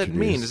variable what does to that mean?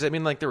 introduce. Does that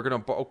mean like we're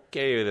going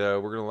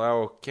to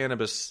allow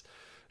cannabis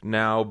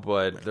now,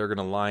 but they're going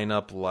to line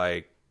up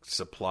like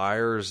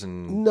suppliers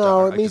and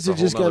No, like, it means it's a they're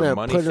just whole going nother to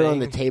money put it on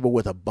the thing? table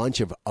with a bunch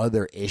of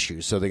other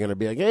issues. So they're going to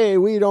be like, hey,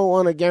 we don't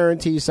want to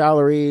guarantee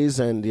salaries.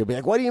 And you'll be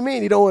like, what do you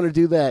mean you don't want to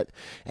do that?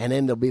 And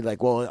then they'll be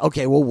like, well,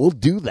 okay, well, we'll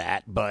do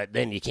that, but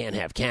then you can't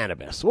have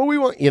cannabis. Well, we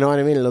want, you know what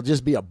I mean? It'll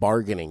just be a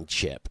bargaining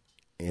chip,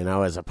 you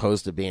know, as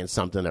opposed to being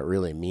something that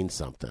really means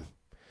something.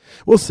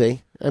 We'll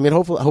see. I mean,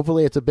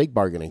 hopefully it's a big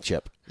bargaining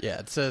chip. Yeah,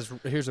 it says,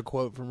 here's a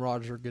quote from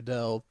Roger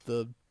Goodell,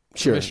 the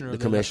Sure, commissioner the of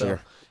the commissioner.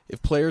 NFL.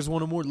 If players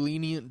want a more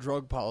lenient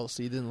drug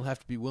policy, then they'll have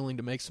to be willing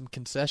to make some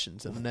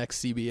concessions in the next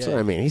CBA. So,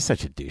 I mean, he's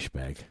such a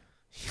douchebag.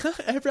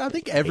 I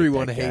think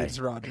everyone Hate that guy. hates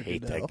Roger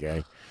Hate Goodell.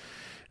 that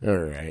guy. All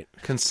right.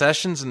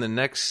 Concessions in the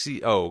next It's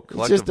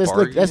collective just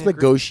bargaining that's agreement?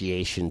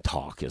 negotiation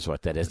talk is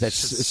what that is.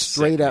 That's It's just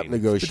straight up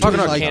sickening. negotiation. Talking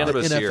about like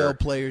cannabis the NFL here.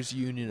 Players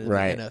Union and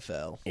Right. the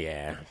NFL.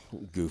 Yeah,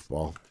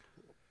 goofball.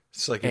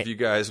 It's like if you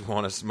guys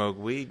want to smoke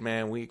weed,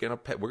 man, we're gonna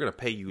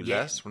pay you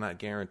less. We're not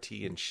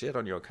guaranteeing shit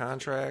on your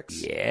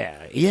contracts.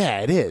 Yeah,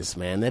 it is,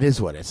 man. That is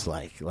what it's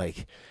like.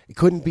 Like, it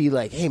couldn't be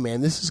like, hey,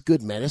 man, this is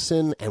good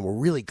medicine, and we're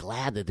really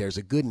glad that there's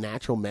a good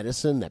natural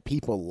medicine that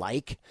people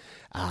like,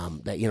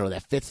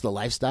 that fits the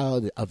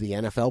lifestyle of the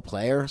NFL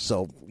player.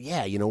 So,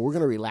 yeah, we're going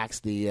to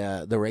relax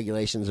the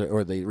regulations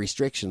or the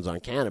restrictions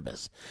on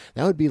cannabis.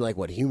 That would be like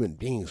what human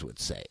beings would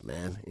say,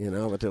 man.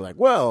 But they're like,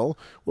 well,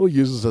 we'll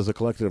use this as a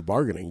collective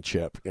bargaining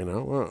chip.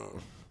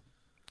 Oh,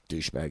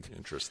 douchebag.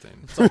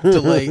 Interesting.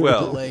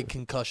 Delay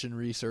concussion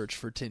research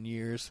for 10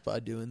 years by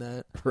doing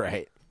that.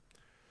 Right.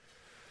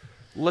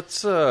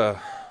 Let's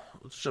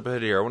jump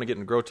ahead here. I want to get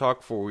into Grow Talk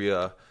before we get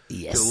a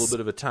little bit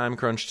of a time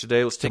crunch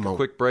today. Let's take a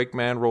quick break,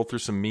 man. Roll through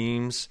some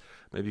memes.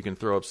 Maybe you can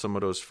throw up some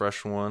of those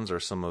fresh ones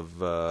or some of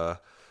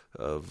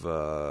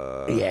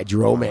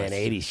Jerome Man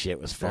 80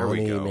 shit was There we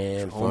funny, go.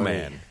 man. Oh funny.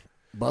 man.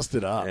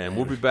 Busted up. And man.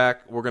 we'll be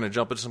back. We're going to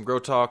jump into some Grow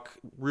Talk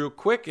real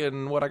quick.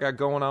 And what I got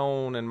going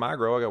on in my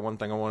grow, I got one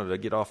thing I wanted to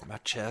get off my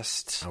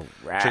chest. All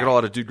right. Check it all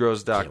out at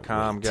dudegrows.com,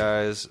 Can't wait.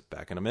 guys.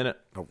 Back in a minute.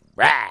 All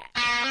right.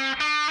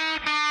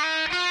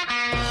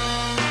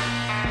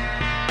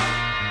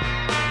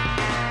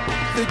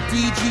 The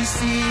DGC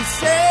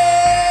says,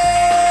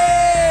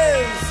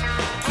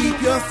 keep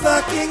your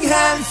fucking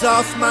hands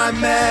off my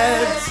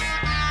meds.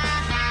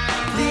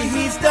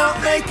 Please don't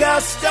make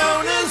us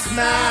stoners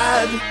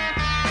mad.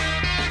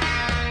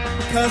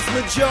 'Cause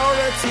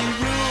majority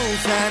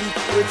rules and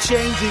we're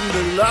changing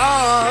the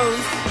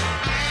laws.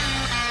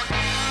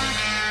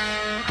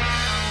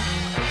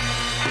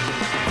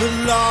 The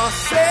law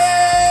says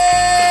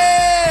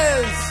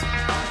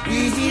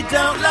we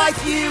don't like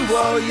you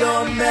or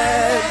your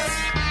meds.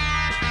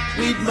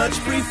 We'd much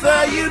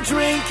prefer you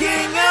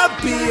drinking a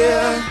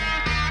beer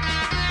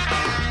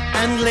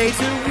and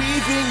later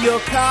weaving your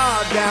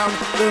car down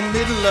the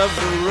middle of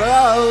the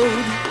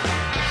road.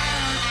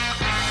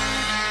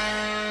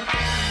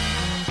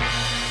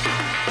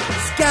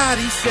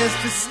 Scotty says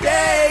to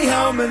stay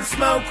home and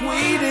smoke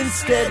weed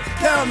instead.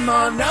 Come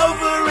on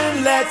over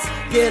and let's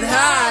get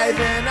high.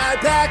 Then I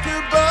pack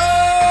a bowl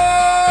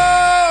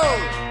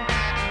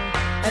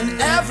and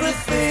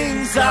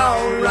everything's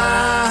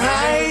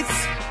alright.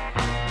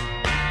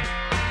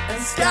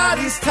 And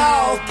Scotty's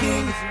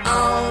talking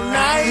all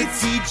night.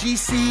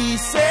 TGC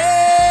says,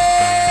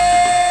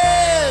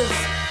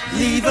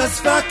 leave us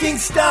fucking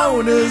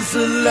stoners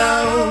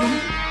alone.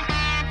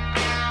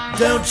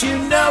 Don't you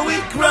know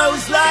it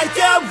grows like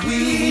a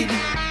weed?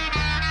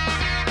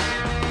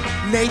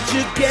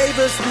 Nature gave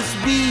us this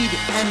weed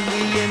and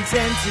we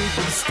intend to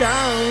be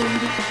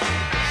stoned.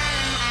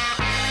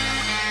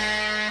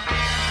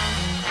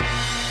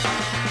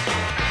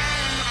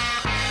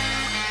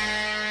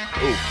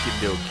 Okie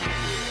dokie.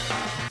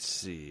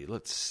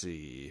 Let's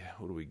see.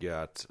 What do we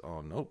got? Oh,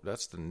 nope.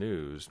 That's the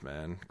news,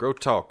 man. Grow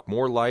Talk.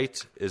 More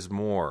light is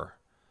more.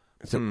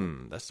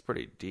 That's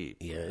pretty deep.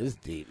 Yeah, it's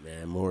deep,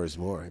 man. More is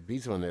more. It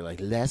beats when they're like,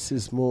 less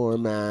is more,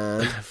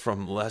 man.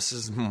 From less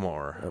is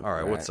more. All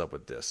right, right. what's up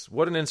with this?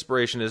 What an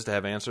inspiration it is to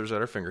have answers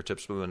at our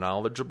fingertips from the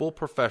knowledgeable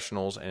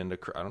professionals and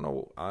I don't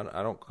know. I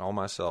don't call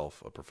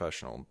myself a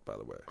professional, by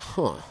the way.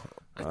 Huh.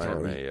 I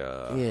am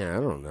Yeah, I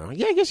don't know.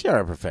 Yeah, I guess you are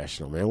a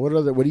professional, man. What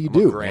do you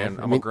do, man?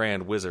 I'm a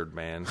grand wizard,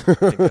 man.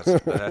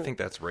 I think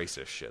that's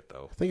racist shit,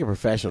 though. I think a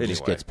professional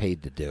just Anyway. gets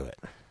paid to do it.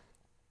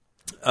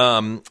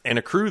 And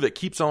a crew that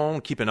keeps on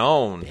keeping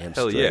on. Damn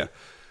Hell straight. yeah.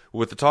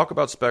 With the talk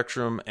about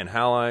spectrum and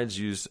halides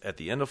used at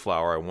the end of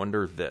flower, I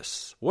wonder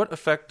this. What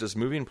effect does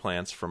moving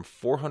plants from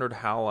 400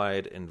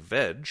 halide in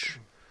veg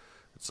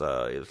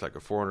It's like a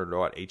 400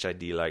 watt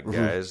HID light,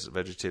 guys.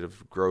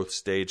 Vegetative growth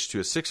stage to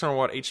a 600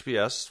 watt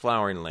HPS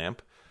flowering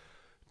lamp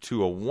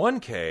to a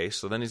 1K.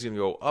 So then he's going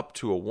to go up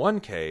to a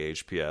 1K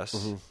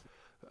HPS.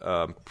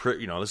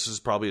 This is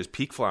probably his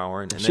peak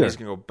flowering, and then he's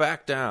going to go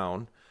back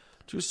down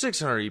to a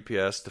 600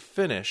 EPS to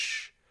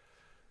finish.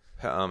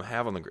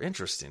 Have on the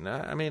interesting.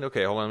 I mean,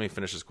 okay, hold on. Let me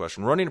finish this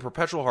question. Running a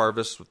perpetual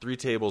harvest with 3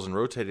 tables and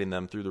rotating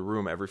them through the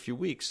room every few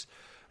weeks.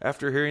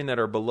 After hearing that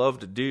our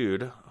beloved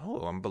dude,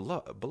 I'm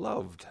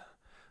beloved.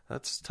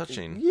 That's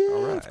touching. Yeah,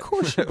 all right. of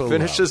course you're beloved,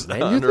 finishes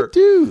man. under You're the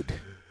dude.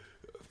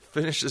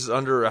 Finishes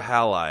under a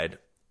halide.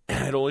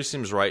 It only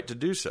seems right to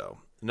do so.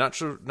 Not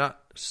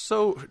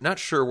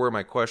sure where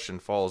my question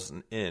falls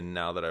in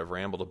now that I've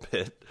rambled a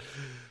bit.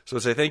 So I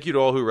say thank you to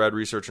all who read,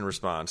 research, and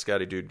respond.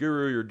 Scotty Dude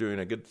Guru, you're doing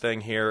a good thing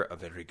here. A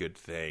very good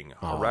thing.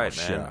 All right,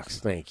 man. Shucks.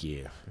 Thank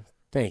you.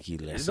 Thank you,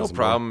 There's listeners. no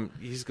problem.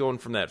 He's going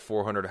from that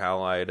 400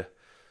 halide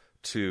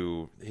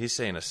to, he's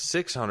saying a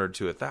 600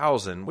 to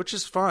 1,000, which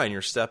is fine.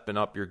 You're stepping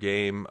up your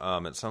game.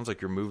 It sounds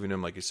like you're moving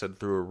him, like you said,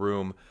 through a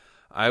room.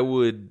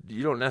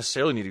 You don't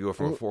necessarily need to go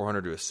from a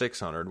 400 to a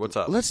 600. What's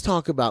up? Let's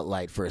talk about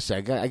light for a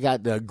sec. I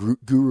got the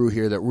guru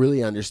here that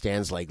really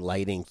understands like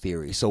lighting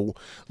theory. So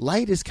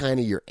light is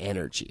kind of your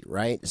energy,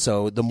 right?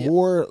 So the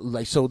more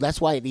so that's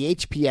why the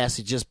HPS,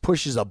 it just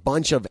pushes a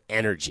bunch of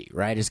energy,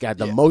 right? It's got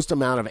the most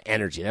amount of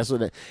energy. That's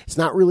what it's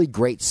not really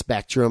great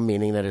spectrum,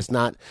 meaning that it's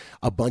not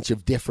a bunch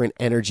of different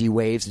energy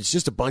waves. It's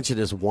just a bunch of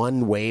this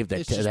one wave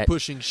It's just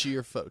pushing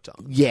sheer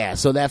photons. Yeah,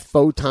 so that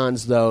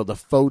photons, though, the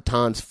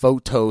photons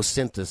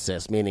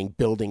photosynthesis, meaning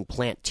building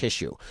plant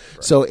tissue.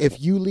 Right. So if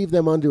you leave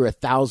them under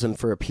 1,000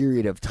 for a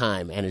period of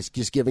time and it's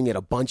just giving it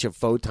a bunch of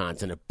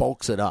photons and it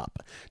bulks it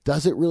up,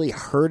 does it really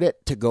hurt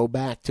it to go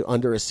back to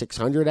under a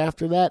 600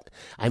 after that?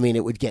 I mean,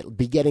 it would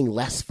be getting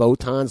less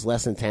photons,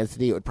 less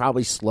intensity. It would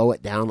probably slow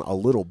it down a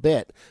little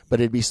bit,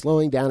 but it'd be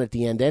slowing down at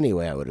the end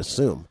anyway, I would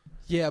assume.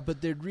 Yeah, but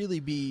there'd really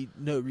be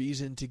no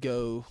reason to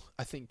go,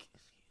 I think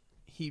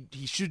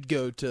he should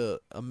go to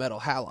a metal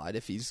halide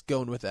if he's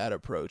going with that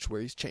approach where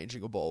he's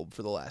changing a bulb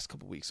for the last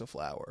couple weeks of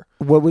flower.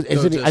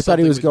 I thought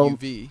he was going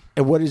UV.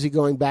 And what is he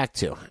going back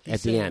to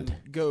at the end?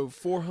 Go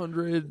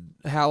 400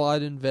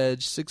 halide and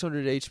veg,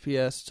 600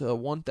 HPS to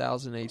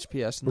 1,000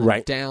 HPS, and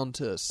then down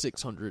to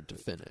 600 to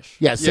finish.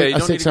 Yeah, a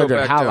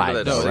 600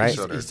 halide, though, right?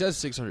 He says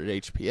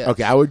 600 HPS.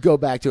 Okay, I would go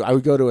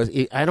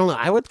to I don't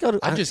know.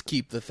 I'd just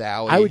keep the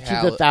Thaui. I would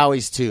keep the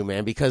Thauis too,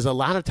 man, because a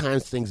lot of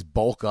times things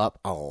bulk up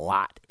a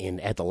lot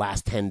at the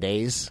last 10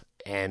 days,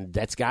 and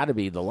that's got to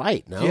be the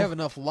light, no? If you have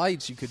enough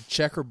lights, you could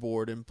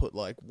checkerboard and put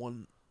like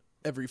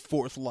every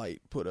 4th light,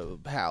 put a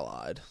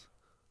halide.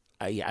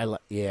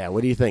 Yeah,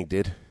 what do you think,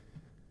 dude?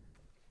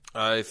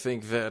 I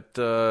think that,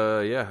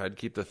 I'd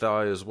keep the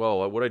Thaui as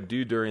well. What I'd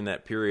do during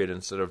that period,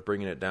 instead of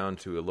bringing it down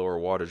to a lower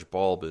wattage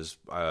bulb, is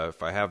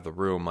if I have the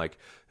room,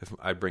 if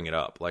I'd bring it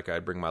up. Like,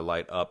 I'd bring my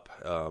light up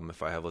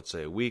if I have, let's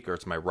say, a week, or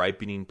it's my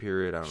ripening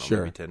period, I don't know,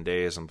 maybe 10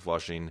 days, I'm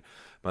flushing.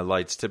 My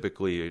light's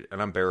typically,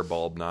 and I'm bare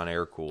bulb,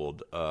 non-air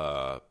cooled,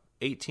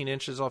 18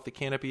 inches off the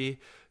canopy.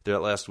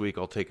 That last week,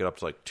 I'll take it up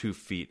to like 2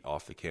 feet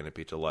off the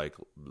canopy to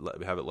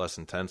have it less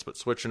intense. But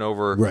switching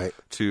over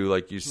to,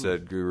 like you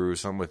said, Guru,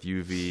 some with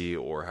UV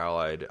or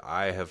halide,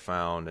 I have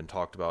found and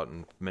talked about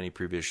in many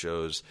previous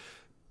shows.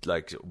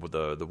 Like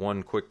the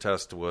one quick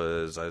test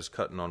was I was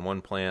cutting on one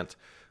plant,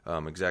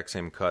 exact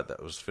same cut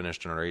that was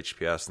finished under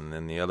HPS, and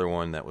then the other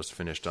one that was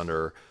finished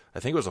under, I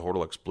think it was a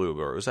Hortilux Blue,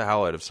 or it was a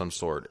halide of some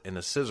sort, and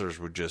the scissors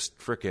were just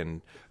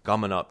freaking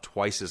gumming up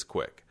twice as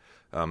quick.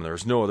 There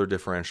was no other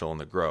differential in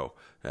the grow,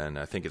 and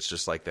I think it's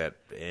just like that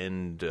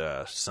sticky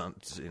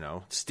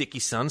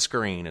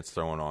sunscreen it's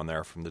throwing on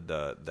there from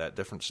that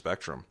different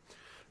spectrum.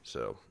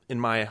 So, in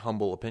my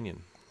humble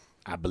opinion,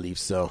 I believe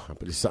so.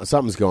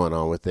 Something's going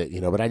on with it,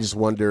 but I just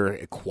wonder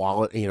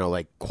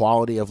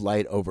quality of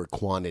light over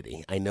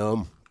quantity. I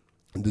know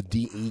the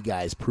DE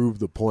guys prove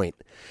the point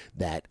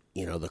that,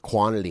 the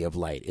quantity of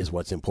light is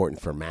what's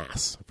important for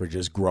mass. For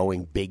just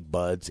growing big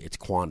buds, it's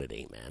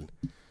quantity, man.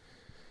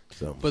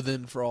 So. But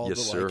then for all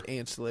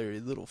ancillary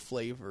little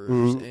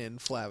flavors and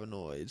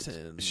flavonoids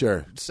and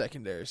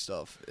secondary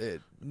stuff,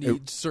 it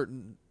needs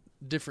certain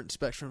different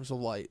spectrums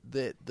of light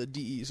that the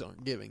DEs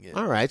aren't giving it.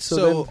 All right.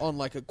 So on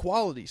like a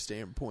quality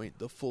standpoint,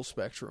 the full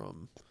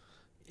spectrum,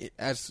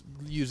 as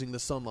using the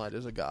sunlight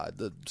as a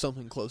guide,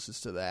 something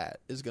closest to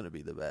that is going to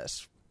be the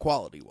best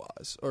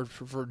quality-wise, or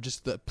for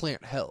just the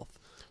plant health.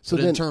 So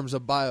in terms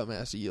of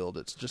biomass yield,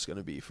 it's just going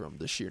to be from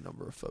the sheer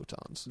number of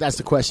photons. That's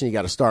the question you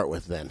got to start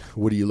with then.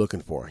 What are you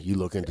looking for? You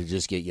looking to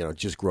just get,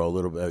 just grow a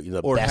little bit,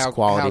 the best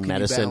quality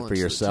medicine for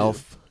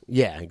yourself?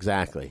 Yeah,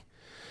 exactly.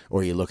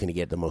 Or are you looking to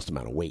get the most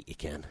amount of weight you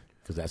can?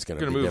 Because that's going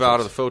to be move out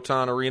of the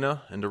photon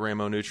arena into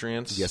Ramo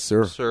Nutrients. Yes,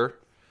 sir. Sir.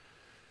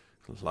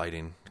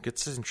 Lighting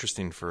gets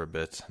interesting for a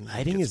bit.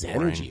 Lighting is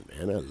boring. Energy,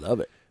 man. I love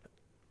it.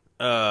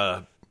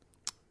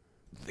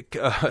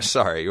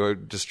 Sorry, you're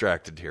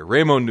distracted here.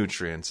 Ramo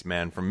Nutrients,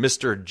 man, from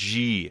Mr.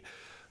 G.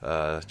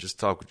 Just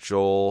talked with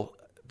Joel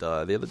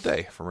the other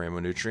day from Ramo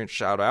Nutrients.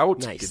 Shout out.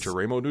 Nice. Get your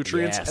Ramo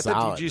Nutrients at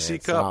solid, the DGC man,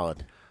 Cup.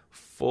 Solid.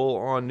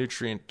 full-on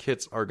nutrient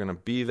kits are going to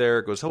be there.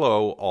 It goes,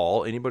 hello,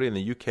 all. Anybody in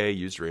the UK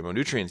used Ramo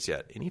Nutrients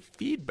yet? Any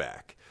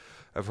feedback?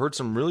 I've heard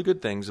some really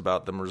good things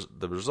about them.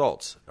 The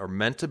results are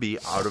meant to be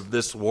out of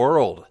this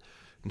world.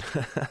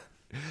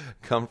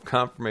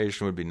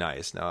 Confirmation would be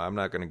nice. Now, I'm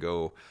not going to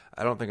go,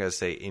 I don't think I'd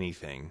say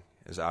anything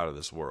is out of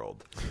this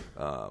world.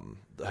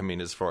 I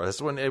mean, as far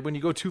as when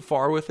you go too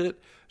far with it,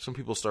 some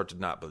people start to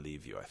not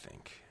believe you, I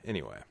think.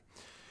 Anyway,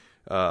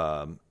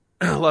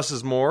 less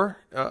is more.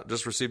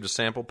 Just received a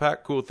sample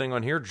pack. Cool thing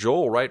on here.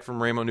 Joel, right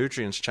from Ramo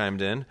Nutrients,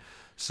 chimed in.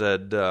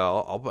 Said,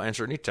 I'll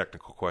answer any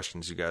technical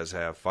questions you guys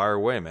have. Fire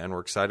away, man.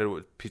 We're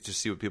excited to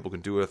see what people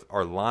can do with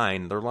our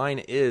line. Their line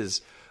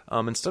is,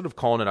 instead of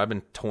calling it, I've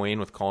been toying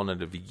with calling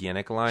it a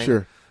veganic line.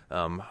 Sure.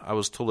 I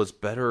was told it's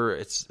better.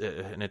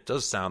 And it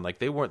does sound like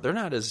they're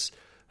not as,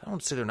 I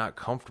don't say they're not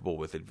comfortable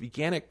with it.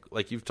 Veganic,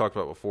 like you've talked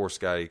about before,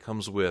 Scotty,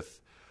 comes with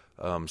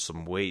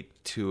some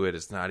weight to it.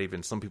 It's not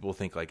even, some people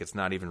think like it's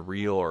not even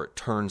real, or it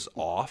turns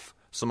off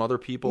some other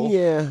people.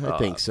 Yeah, I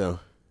think so.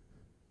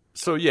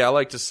 So, yeah, I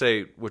like to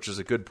say, which is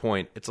a good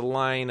point, it's a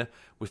line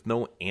with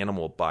no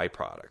animal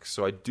byproducts.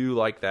 So I do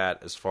like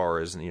that as far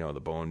as,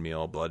 the bone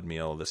meal, blood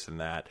meal, this and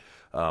that.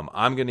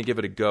 I'm going to give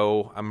it a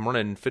go.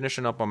 I'm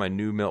finishing up on my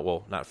new mill.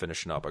 Well, not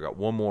finishing up. I got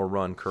one more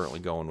run currently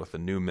going with the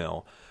new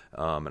mill.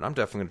 And I'm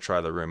definitely going to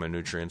try the Ramo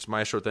Nutrients.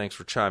 Maestro, thanks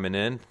for chiming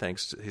in.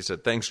 He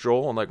said, thanks,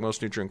 Joel. Unlike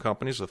most nutrient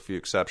companies, with a few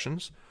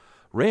exceptions,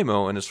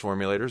 Ramo and his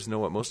formulators know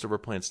what most of our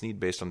plants need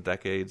based on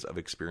decades of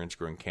experience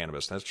growing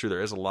cannabis. And that's true.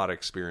 There is a lot of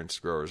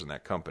experienced growers in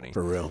that company.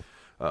 For real.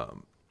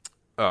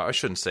 I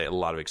shouldn't say a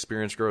lot of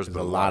experienced growers, but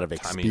a lot of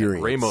experience. I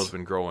mean, Ramo's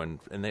been growing.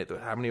 And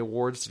how many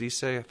awards did he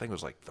say? I think it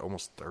was like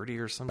almost 30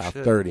 or some About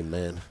shit. 30,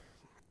 man.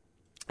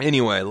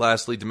 Anyway,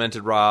 lastly,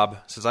 Demented Rob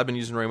says, I've been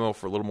using Ramo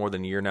for a little more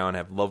than a year now and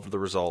have loved the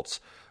results.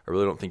 I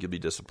really don't think you'll be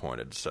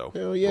disappointed. So,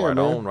 Hell yeah, right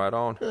man. on, right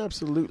on.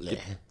 Absolutely.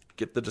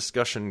 Get the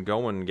discussion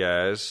going,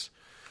 guys.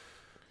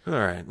 All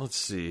right, let's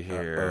see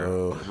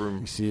here.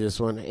 You see this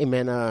one? Hey,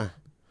 man,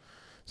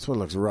 this one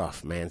looks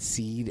rough, man.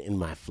 Seed in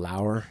my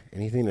flower.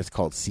 Anything that's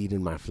called seed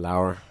in my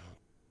flower.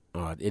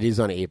 It is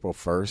on April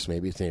 1st.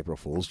 Maybe it's an April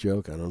Fool's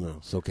joke. I don't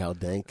know. SoCal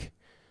Dank.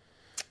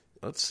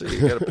 Let's see.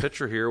 You got a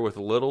picture here with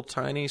a little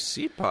tiny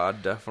seed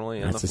pod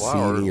definitely in That's the a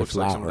flower. seed in your Looks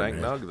like some flower, dank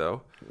man. nug,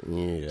 though.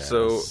 Yeah,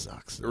 So, that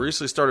sucks. it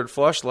recently started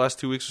flush the last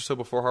 2 weeks or so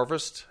before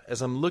harvest.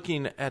 As I'm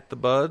looking at the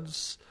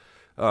buds,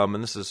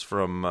 and this is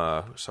from,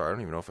 sorry, I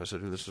don't even know if I said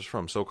who this is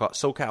from,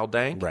 SoCal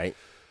Dank. Right.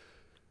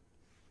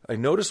 I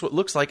noticed what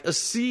looks like a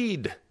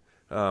seed.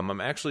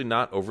 I'm actually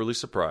not overly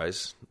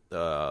surprised.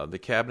 The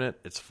cabinet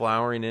it's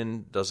flowering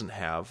in doesn't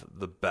have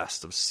the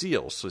best of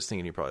seals, so I was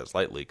thinking he probably has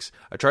light leaks.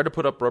 I tried to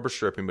put up rubber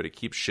stripping, but it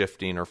keeps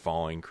shifting or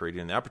falling,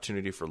 creating the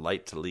opportunity for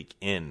light to leak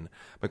in.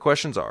 My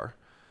questions are,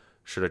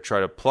 should I try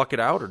to pluck it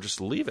out or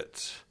just leave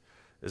it?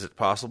 Is it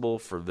possible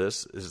for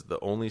this is the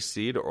only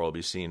seed, or I'll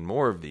be seeing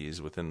more of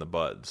these within the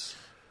buds?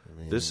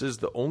 This is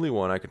the only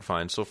one I can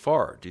find so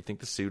far. Do you think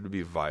the seed would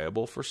be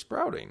viable for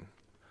sprouting?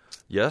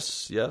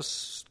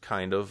 Yes,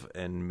 kind of,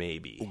 and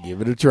maybe. Give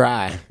it a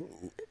try.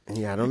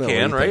 Yeah, I don't know.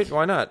 Can, What do you right? think?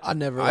 Why not? I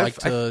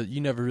never you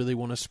never really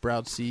want to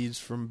sprout seeds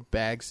from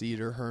bag seed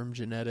or herm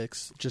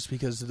genetics, just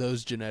because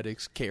those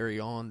genetics carry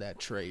on that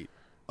trait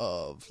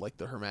of like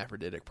the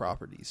hermaphroditic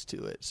properties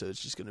to it. So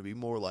it's just going to be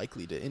more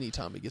likely to,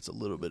 anytime it gets a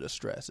little bit of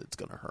stress, it's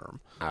going to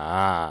herm.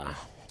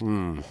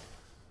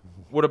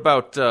 What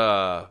about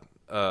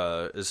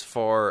as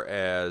far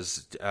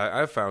as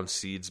I've found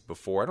seeds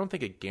before? I don't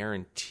think it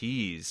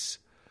guarantees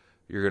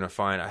you're going to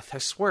find. I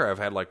swear I've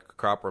had like a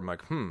crop where I'm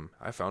like,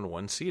 I found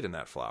one seed in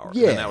that flower.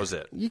 Yeah, And that was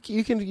it. You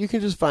can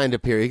just find a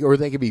period, or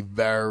they could be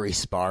very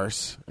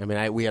sparse. I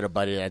mean, we had a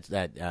buddy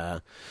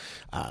that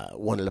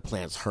one of the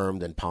plants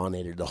hermed and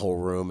pollinated the whole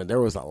room, and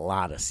there was a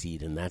lot of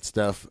seed in that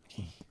stuff.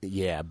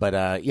 Yeah,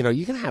 but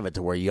you can have it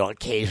to where you'll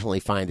occasionally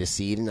find a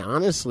seed. And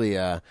honestly,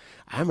 I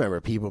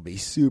remember people be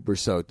super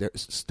stoked.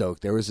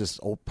 There was this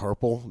old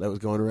purple that was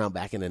going around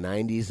back in the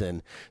 90s,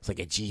 and it's like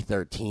a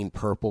G13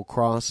 purple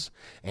cross.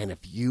 And if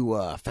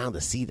you found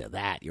a seed of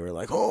that, you were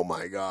like, "Oh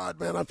my God,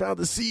 man, I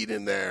found a seed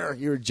in there!"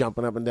 You were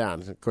jumping up and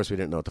down. Of course, we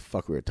didn't know what the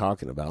fuck we were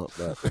talking about,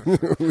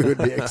 but we would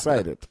be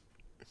excited.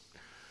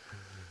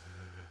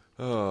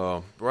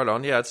 Oh, right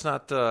on. Yeah, it's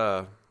not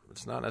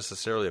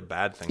necessarily a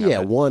bad thing. Yeah, I've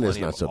had one is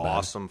plenty not of so bad.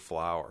 awesome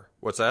flower.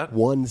 What's that?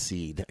 One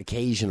seed,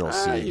 occasional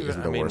seed,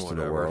 isn't the worst in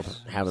the whatever.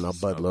 world. Having a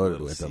bud Some loaded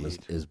little with them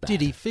seed. is bad.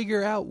 Did he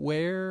figure out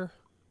where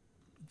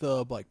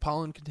the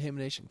pollen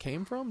contamination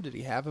came from? Did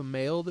he have a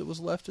male that was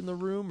left in the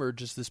room, or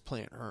just this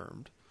plant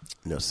hermed?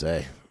 No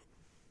say,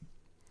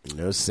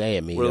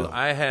 amigo. Well,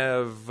 I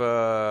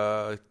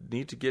have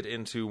need to get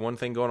into one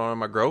thing going on in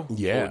my grow.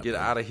 Yeah, before we get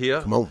out of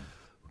here. Come on.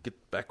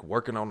 Get back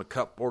working on the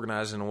cup,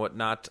 organizing and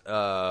whatnot.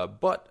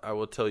 But I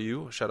will tell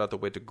you, shout out the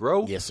Way to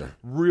Grow. Yes, sir.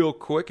 Real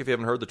quick, if you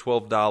haven't heard, the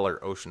 $12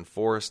 Ocean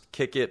Forest.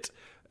 Kick it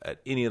at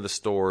any of the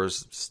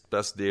stores.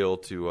 Best deal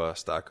to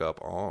stock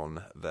up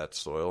on that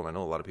soil. And I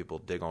know a lot of people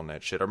dig on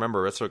that shit. I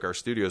remember that's like our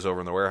studios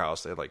over in the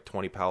warehouse. They had like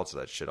 20 pallets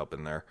of that shit up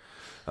in there.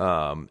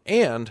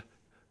 And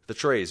the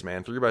trays,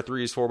 man.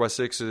 3x3s,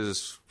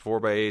 4x6s,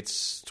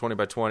 4x8s,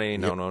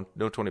 20x20. Yep.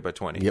 No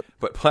 20x20. Yep.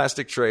 But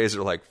plastic trays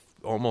are like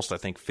almost, I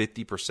think,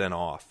 50%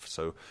 off.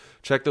 So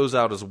check those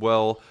out as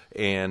well.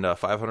 And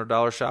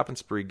 $500 shopping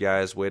spree,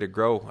 guys. Way to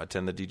grow.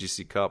 Attend the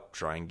DGC Cup.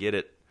 Try and get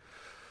it.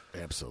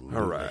 Absolutely.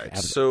 All right.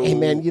 Absolutely. So, hey,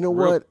 man, you know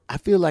what? I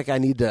feel like I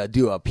need to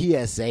do a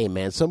PSA,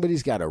 man.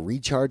 Somebody's got a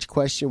recharge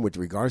question with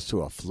regards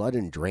to a flood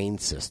and drain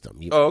system.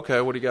 Oh,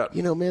 okay. What do you got?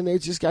 You know, man, they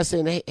just got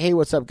saying, hey,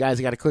 what's up, guys?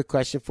 I got a quick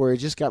question for you.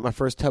 Just got my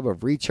first tub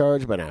of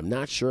recharge, but I'm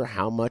not sure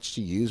how much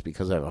to use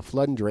because I have a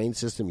flood and drain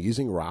system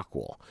using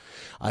Rockwool.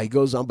 He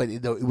goes on, but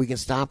we can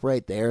stop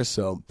right there.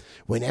 So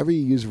whenever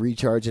you use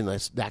recharge in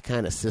that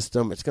kind of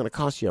system, it's going to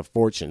cost you a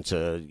fortune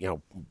to,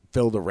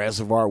 fill the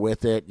reservoir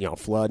with it,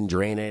 flood and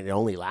drain it. It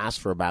only lasts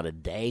for about a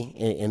day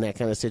in that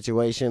kind of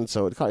situation.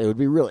 So it would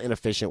be a real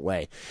inefficient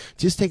way.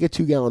 Just take a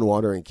 2-gallon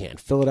watering can,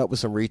 fill it up with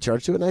some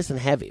recharge, do it nice and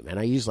heavy, man.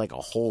 I use like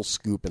a whole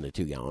scoop in the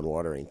 2-gallon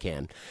watering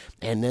can.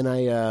 And then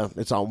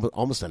it's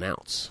almost an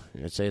ounce.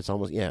 I'd say it's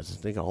almost, I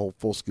think a whole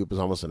full scoop is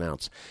almost an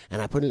ounce.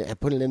 And I put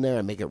it in there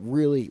and make it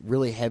really,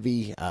 really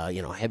heavy,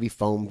 heavy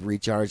foamed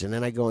recharge. And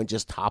then I go and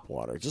just top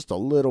water, just a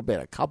little bit,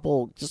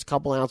 just a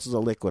couple ounces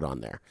of liquid on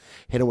there.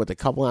 Hit them with a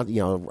couple ounces,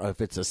 if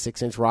it's a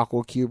 6-inch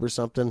Rockwool cube or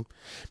something,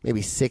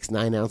 maybe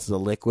 6-9 ounces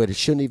of liquid. It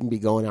shouldn't even be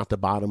going out the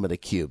bottom of the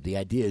cube. The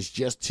idea is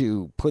just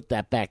to put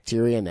that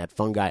bacteria and that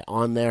fungi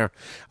on there.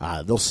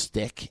 They'll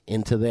stick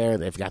into there.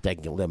 They've got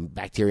the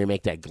bacteria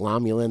make that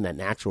glomulin, that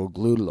natural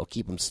glue. They'll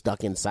keep them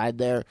stuck inside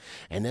there,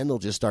 and then they'll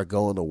just start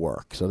going to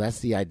work. So that's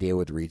the idea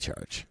with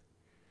recharge.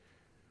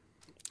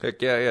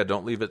 Heck yeah.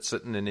 Don't leave it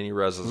sitting in any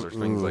reses or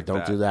things like that.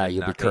 Don't do that.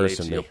 You'll be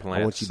cursing me.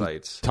 I want you to be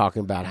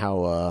talking about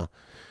how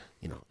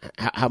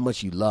how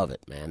much you love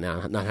it, man.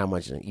 Not how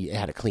much you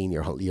had to clean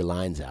your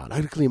lines out. I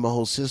had to clean my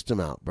whole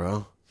system out,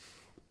 bro.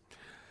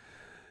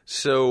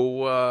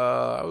 So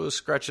I was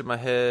scratching my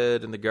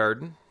head in the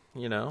garden,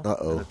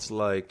 Uh-oh. And it's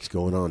like, what's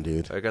going on,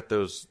 dude? I got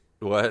those.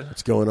 What?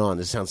 What's going on?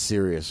 This sounds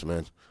serious,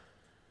 man.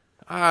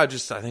 I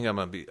think I'm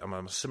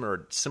gonna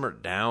simmer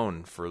it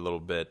down for a little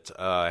bit.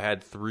 I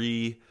had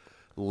 3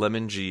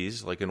 lemon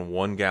G's, like in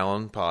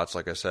 1-gallon pots,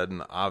 like I said,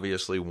 and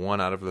obviously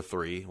one out of the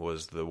 3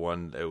 was the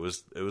one. It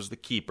was the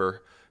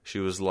keeper. She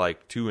was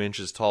like 2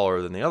 inches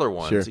taller than the other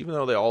ones, sure. Even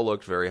though they all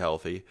looked very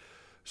healthy.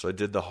 So I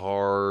did the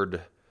hard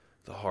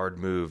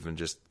move and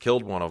just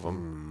killed one of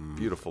them.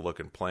 Beautiful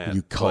looking plant.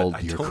 You culled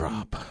your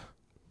crop.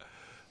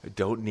 I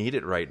don't need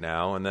it right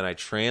now. And then I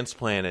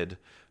transplanted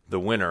the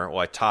winter. Well,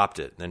 I topped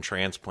it, then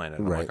transplanted.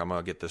 I'm like, I'm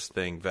gonna get this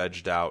thing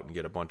vegged out and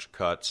get a bunch of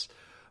cuts.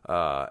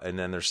 And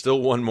then there's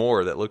still one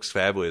more that looks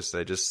fabulous.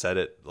 I just set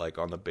it like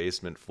on the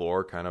basement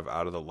floor, kind of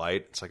out of the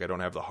light. It's like I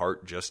don't have the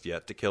heart just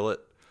yet to kill it.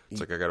 It's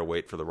like I got to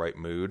wait for the right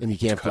mood. And you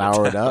can't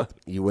flower it up?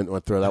 You wouldn't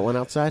want to throw that one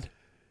outside?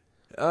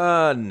 No,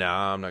 I'm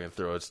not going to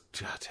throw it.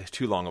 It's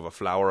too long of a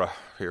flower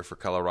here for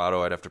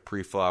Colorado. I'd have to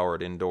pre-flower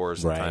it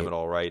indoors and time it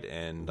all right.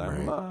 And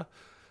I'm, like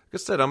I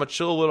said, I'm a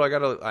chill little.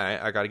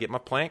 I gotta get my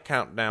plant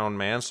count down,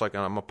 man. So I'm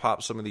gonna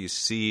pop some of these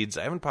seeds.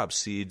 I haven't popped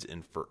seeds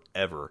in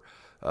forever.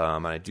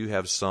 And I do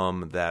have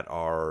some that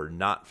are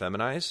not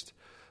feminized.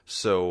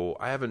 So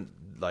I haven't,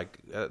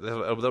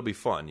 that'll be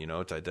fun,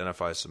 to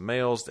identify some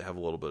males, to have a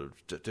little bit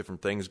of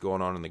different things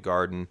going on in the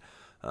garden.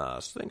 So I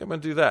think I'm going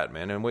to do that,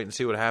 man, and wait and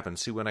see what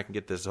happens. See when I can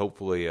get this,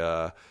 hopefully,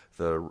 the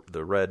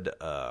red,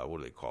 what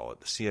do they call it?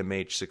 The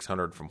CMH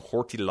 600 from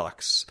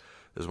Hortilux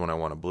is when I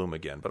want to bloom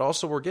again. But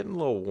also, we're getting a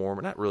little warm.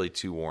 Not really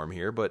too warm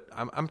here, but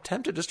I'm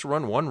tempted just to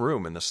run one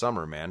room in the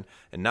summer, man,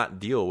 and not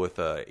deal with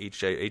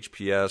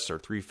HPS or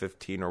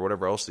 315 or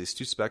whatever else. These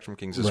 2 Spectrum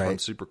Kings just run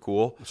super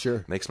cool.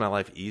 Sure. Makes my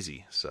life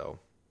easy. So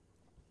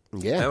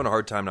yeah, I'm having a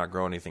hard time not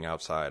growing anything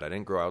outside. I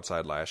didn't grow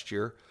outside last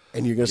year.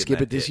 And you're going to skip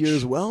it this year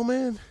as well,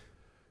 man?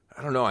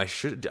 I don't know. I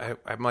should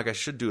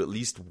do at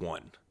least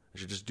one. I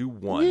should just do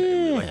one.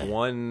 Yeah. Like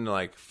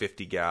one,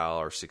 50 gal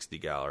or 60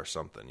 gal or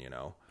something,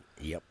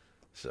 Yep.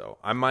 So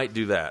I might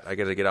do that. I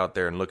got to get out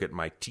there and look at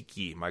my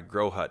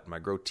grow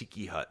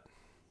tiki hut,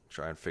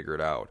 try and figure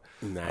it out.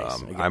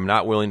 Nice. I'm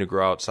not willing to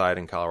grow outside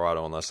in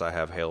Colorado unless I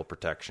have hail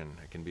protection.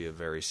 It can be a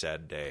very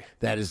sad day.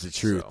 That is the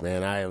truth,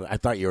 man. I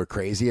thought you were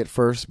crazy at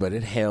first, but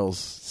it hails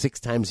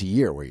 6 times a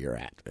year where you're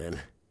at, man.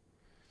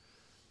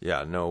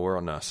 Yeah, no, we're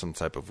on some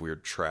type of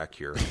weird track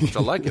here, which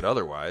I like it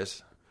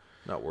otherwise.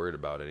 Not worried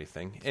about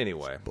anything.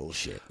 Anyway.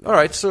 Bullshit. All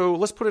right, so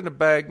let's put it in a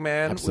bag,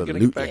 man. Absolutely. We're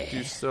going to get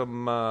back to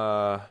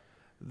some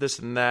this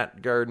and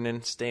that,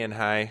 gardening, staying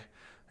high,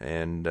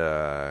 and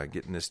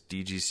getting this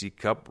DGC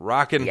Cup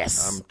rocking.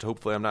 Yes.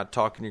 Hopefully I'm not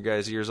talking your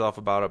guys' ears off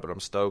about it, but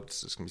I'm stoked.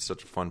 It's going to be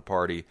such a fun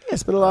party. Yeah,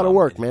 it's been a lot of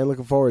work, man.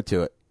 Looking forward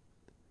to it.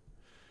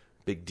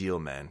 Big deal,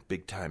 man.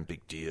 Big time,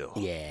 big deal.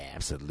 Yeah,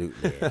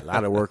 absolutely. A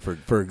lot of work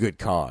for a good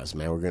cause,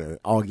 man. We're going to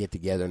all get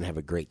together and have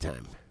a great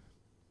time.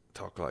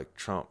 Talk like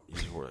Trump.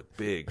 He's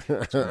big.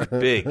 It's gonna be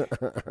big.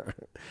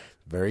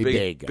 Very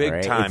big. Big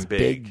right? time it's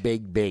big.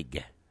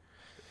 Big.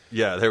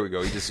 Yeah, there we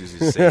go. He just uses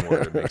the same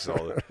word. It makes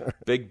all the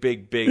big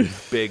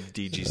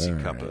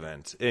DGC Cup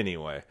event.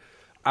 Anyway,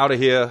 out of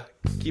here.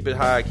 Keep it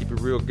high. Keep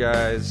it real,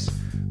 guys.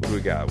 What do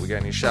we got? We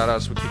got any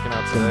shout-outs we're kicking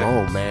out Come today?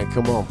 on, man.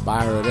 Come on.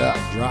 Fire it up.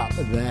 Drop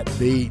that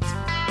beat.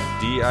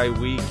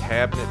 DIY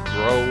Cabinet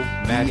Grow,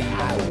 Matty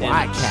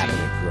DIY MC.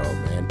 Cabinet Grow,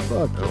 man.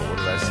 Fuck Oh, what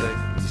did I say?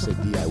 You said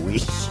DIY.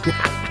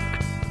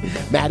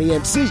 Matty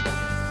MC.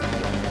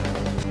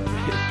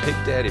 Big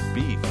Daddy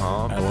Beef,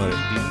 huh? I wanted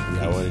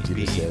you to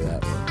Beef. say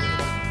that one, man.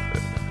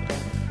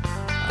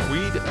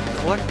 Weed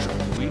Collector.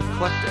 Weed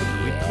Eclectic.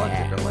 Weed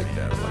Eclectic. I like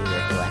that. I like You're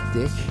that.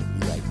 eclectic.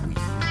 You like weed.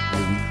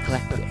 You're weed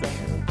eclectic. Okay.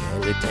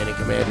 Lieutenant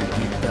Commander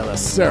Duke Bella,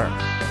 sir.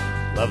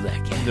 Love that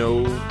guy.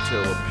 No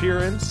Till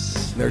Appearance.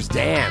 There's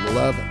Dan.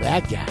 Love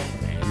that guy,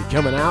 man. You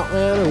coming out,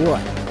 man, or what?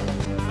 I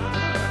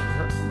haven't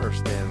heard from her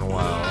stand in a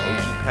while.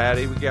 OG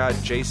Patty. We got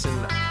Jason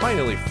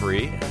finally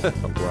free.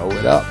 Grow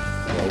it up.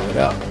 Grow it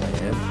up,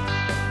 man.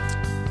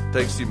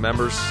 Thanks to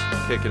members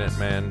kicking it,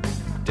 man.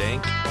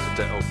 Dank,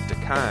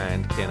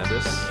 Dekind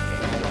Cannabis,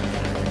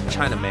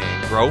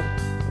 Chinaman Grow,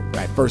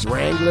 Right, first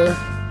Wrangler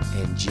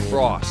and Jim.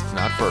 Frost,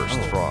 not first,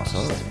 Frost.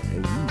 Sorry.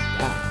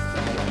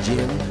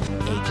 Jim,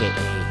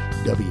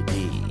 a.k.a. WD.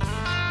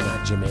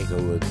 Not Jamaica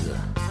Woods.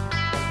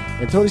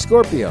 And Tony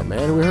Scorpio,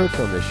 man. We heard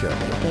from this show.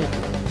 Man. Thank you.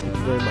 Thank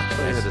you very much.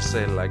 I had to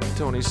say it like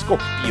Tony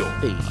Scorpio.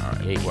 Hey, All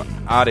right, hey. we're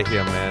out of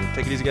here, man.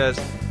 Take it easy, guys.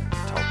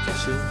 Talk to you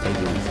soon. Take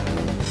it easy, dude.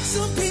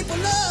 Some people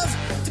love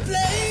to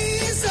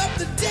blaze up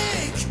the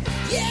dank.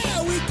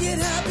 Yeah, we get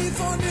high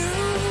before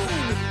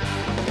noon.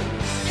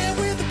 And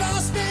when the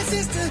boss man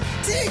says to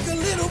take a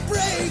little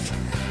break,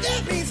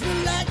 that means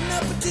we're lighting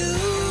up a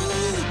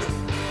tube.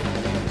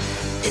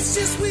 It's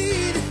just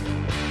weed.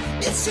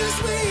 It's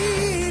just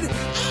weed. I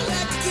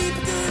like to keep a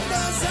good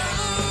buzz on.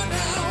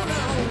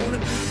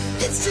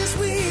 It's just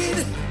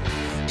weed.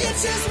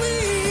 It's just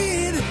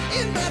weed.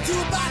 In my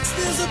toolbox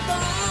there's a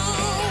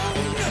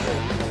bone.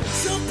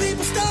 Some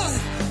people start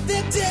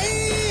their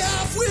day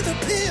off with a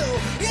pill.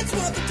 It's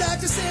what the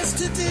doctor says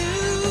to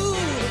do.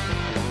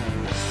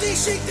 They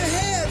shake their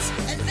heads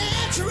at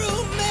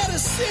natural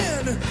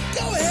medicine.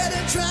 Go ahead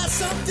and try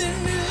something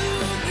new.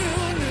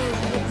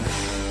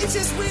 It's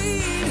just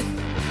weed.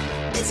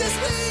 It's just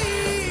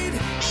weed. I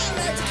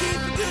like to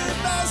keep a good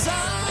buzz on.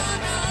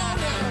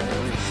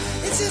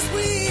 It's just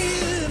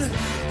weed.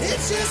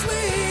 It's just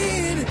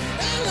weed.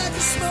 I like to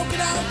smoke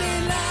it all day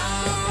long.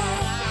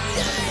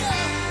 Yeah.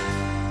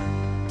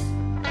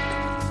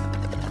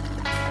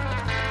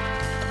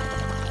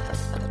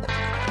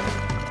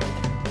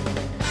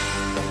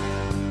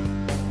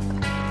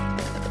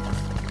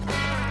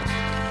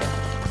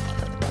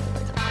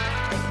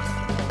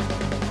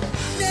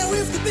 Now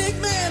if the big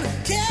man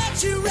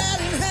catch you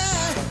riding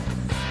high,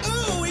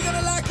 ooh, we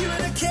gonna lock you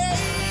in a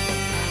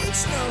cage.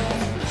 No.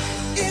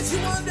 If you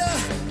wonder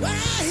why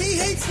he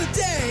hates the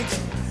dank,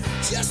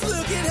 just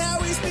look at how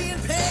he's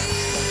being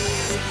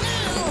paid.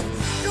 Now,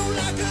 don't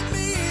lock up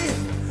me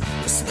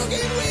for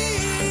smoking weed.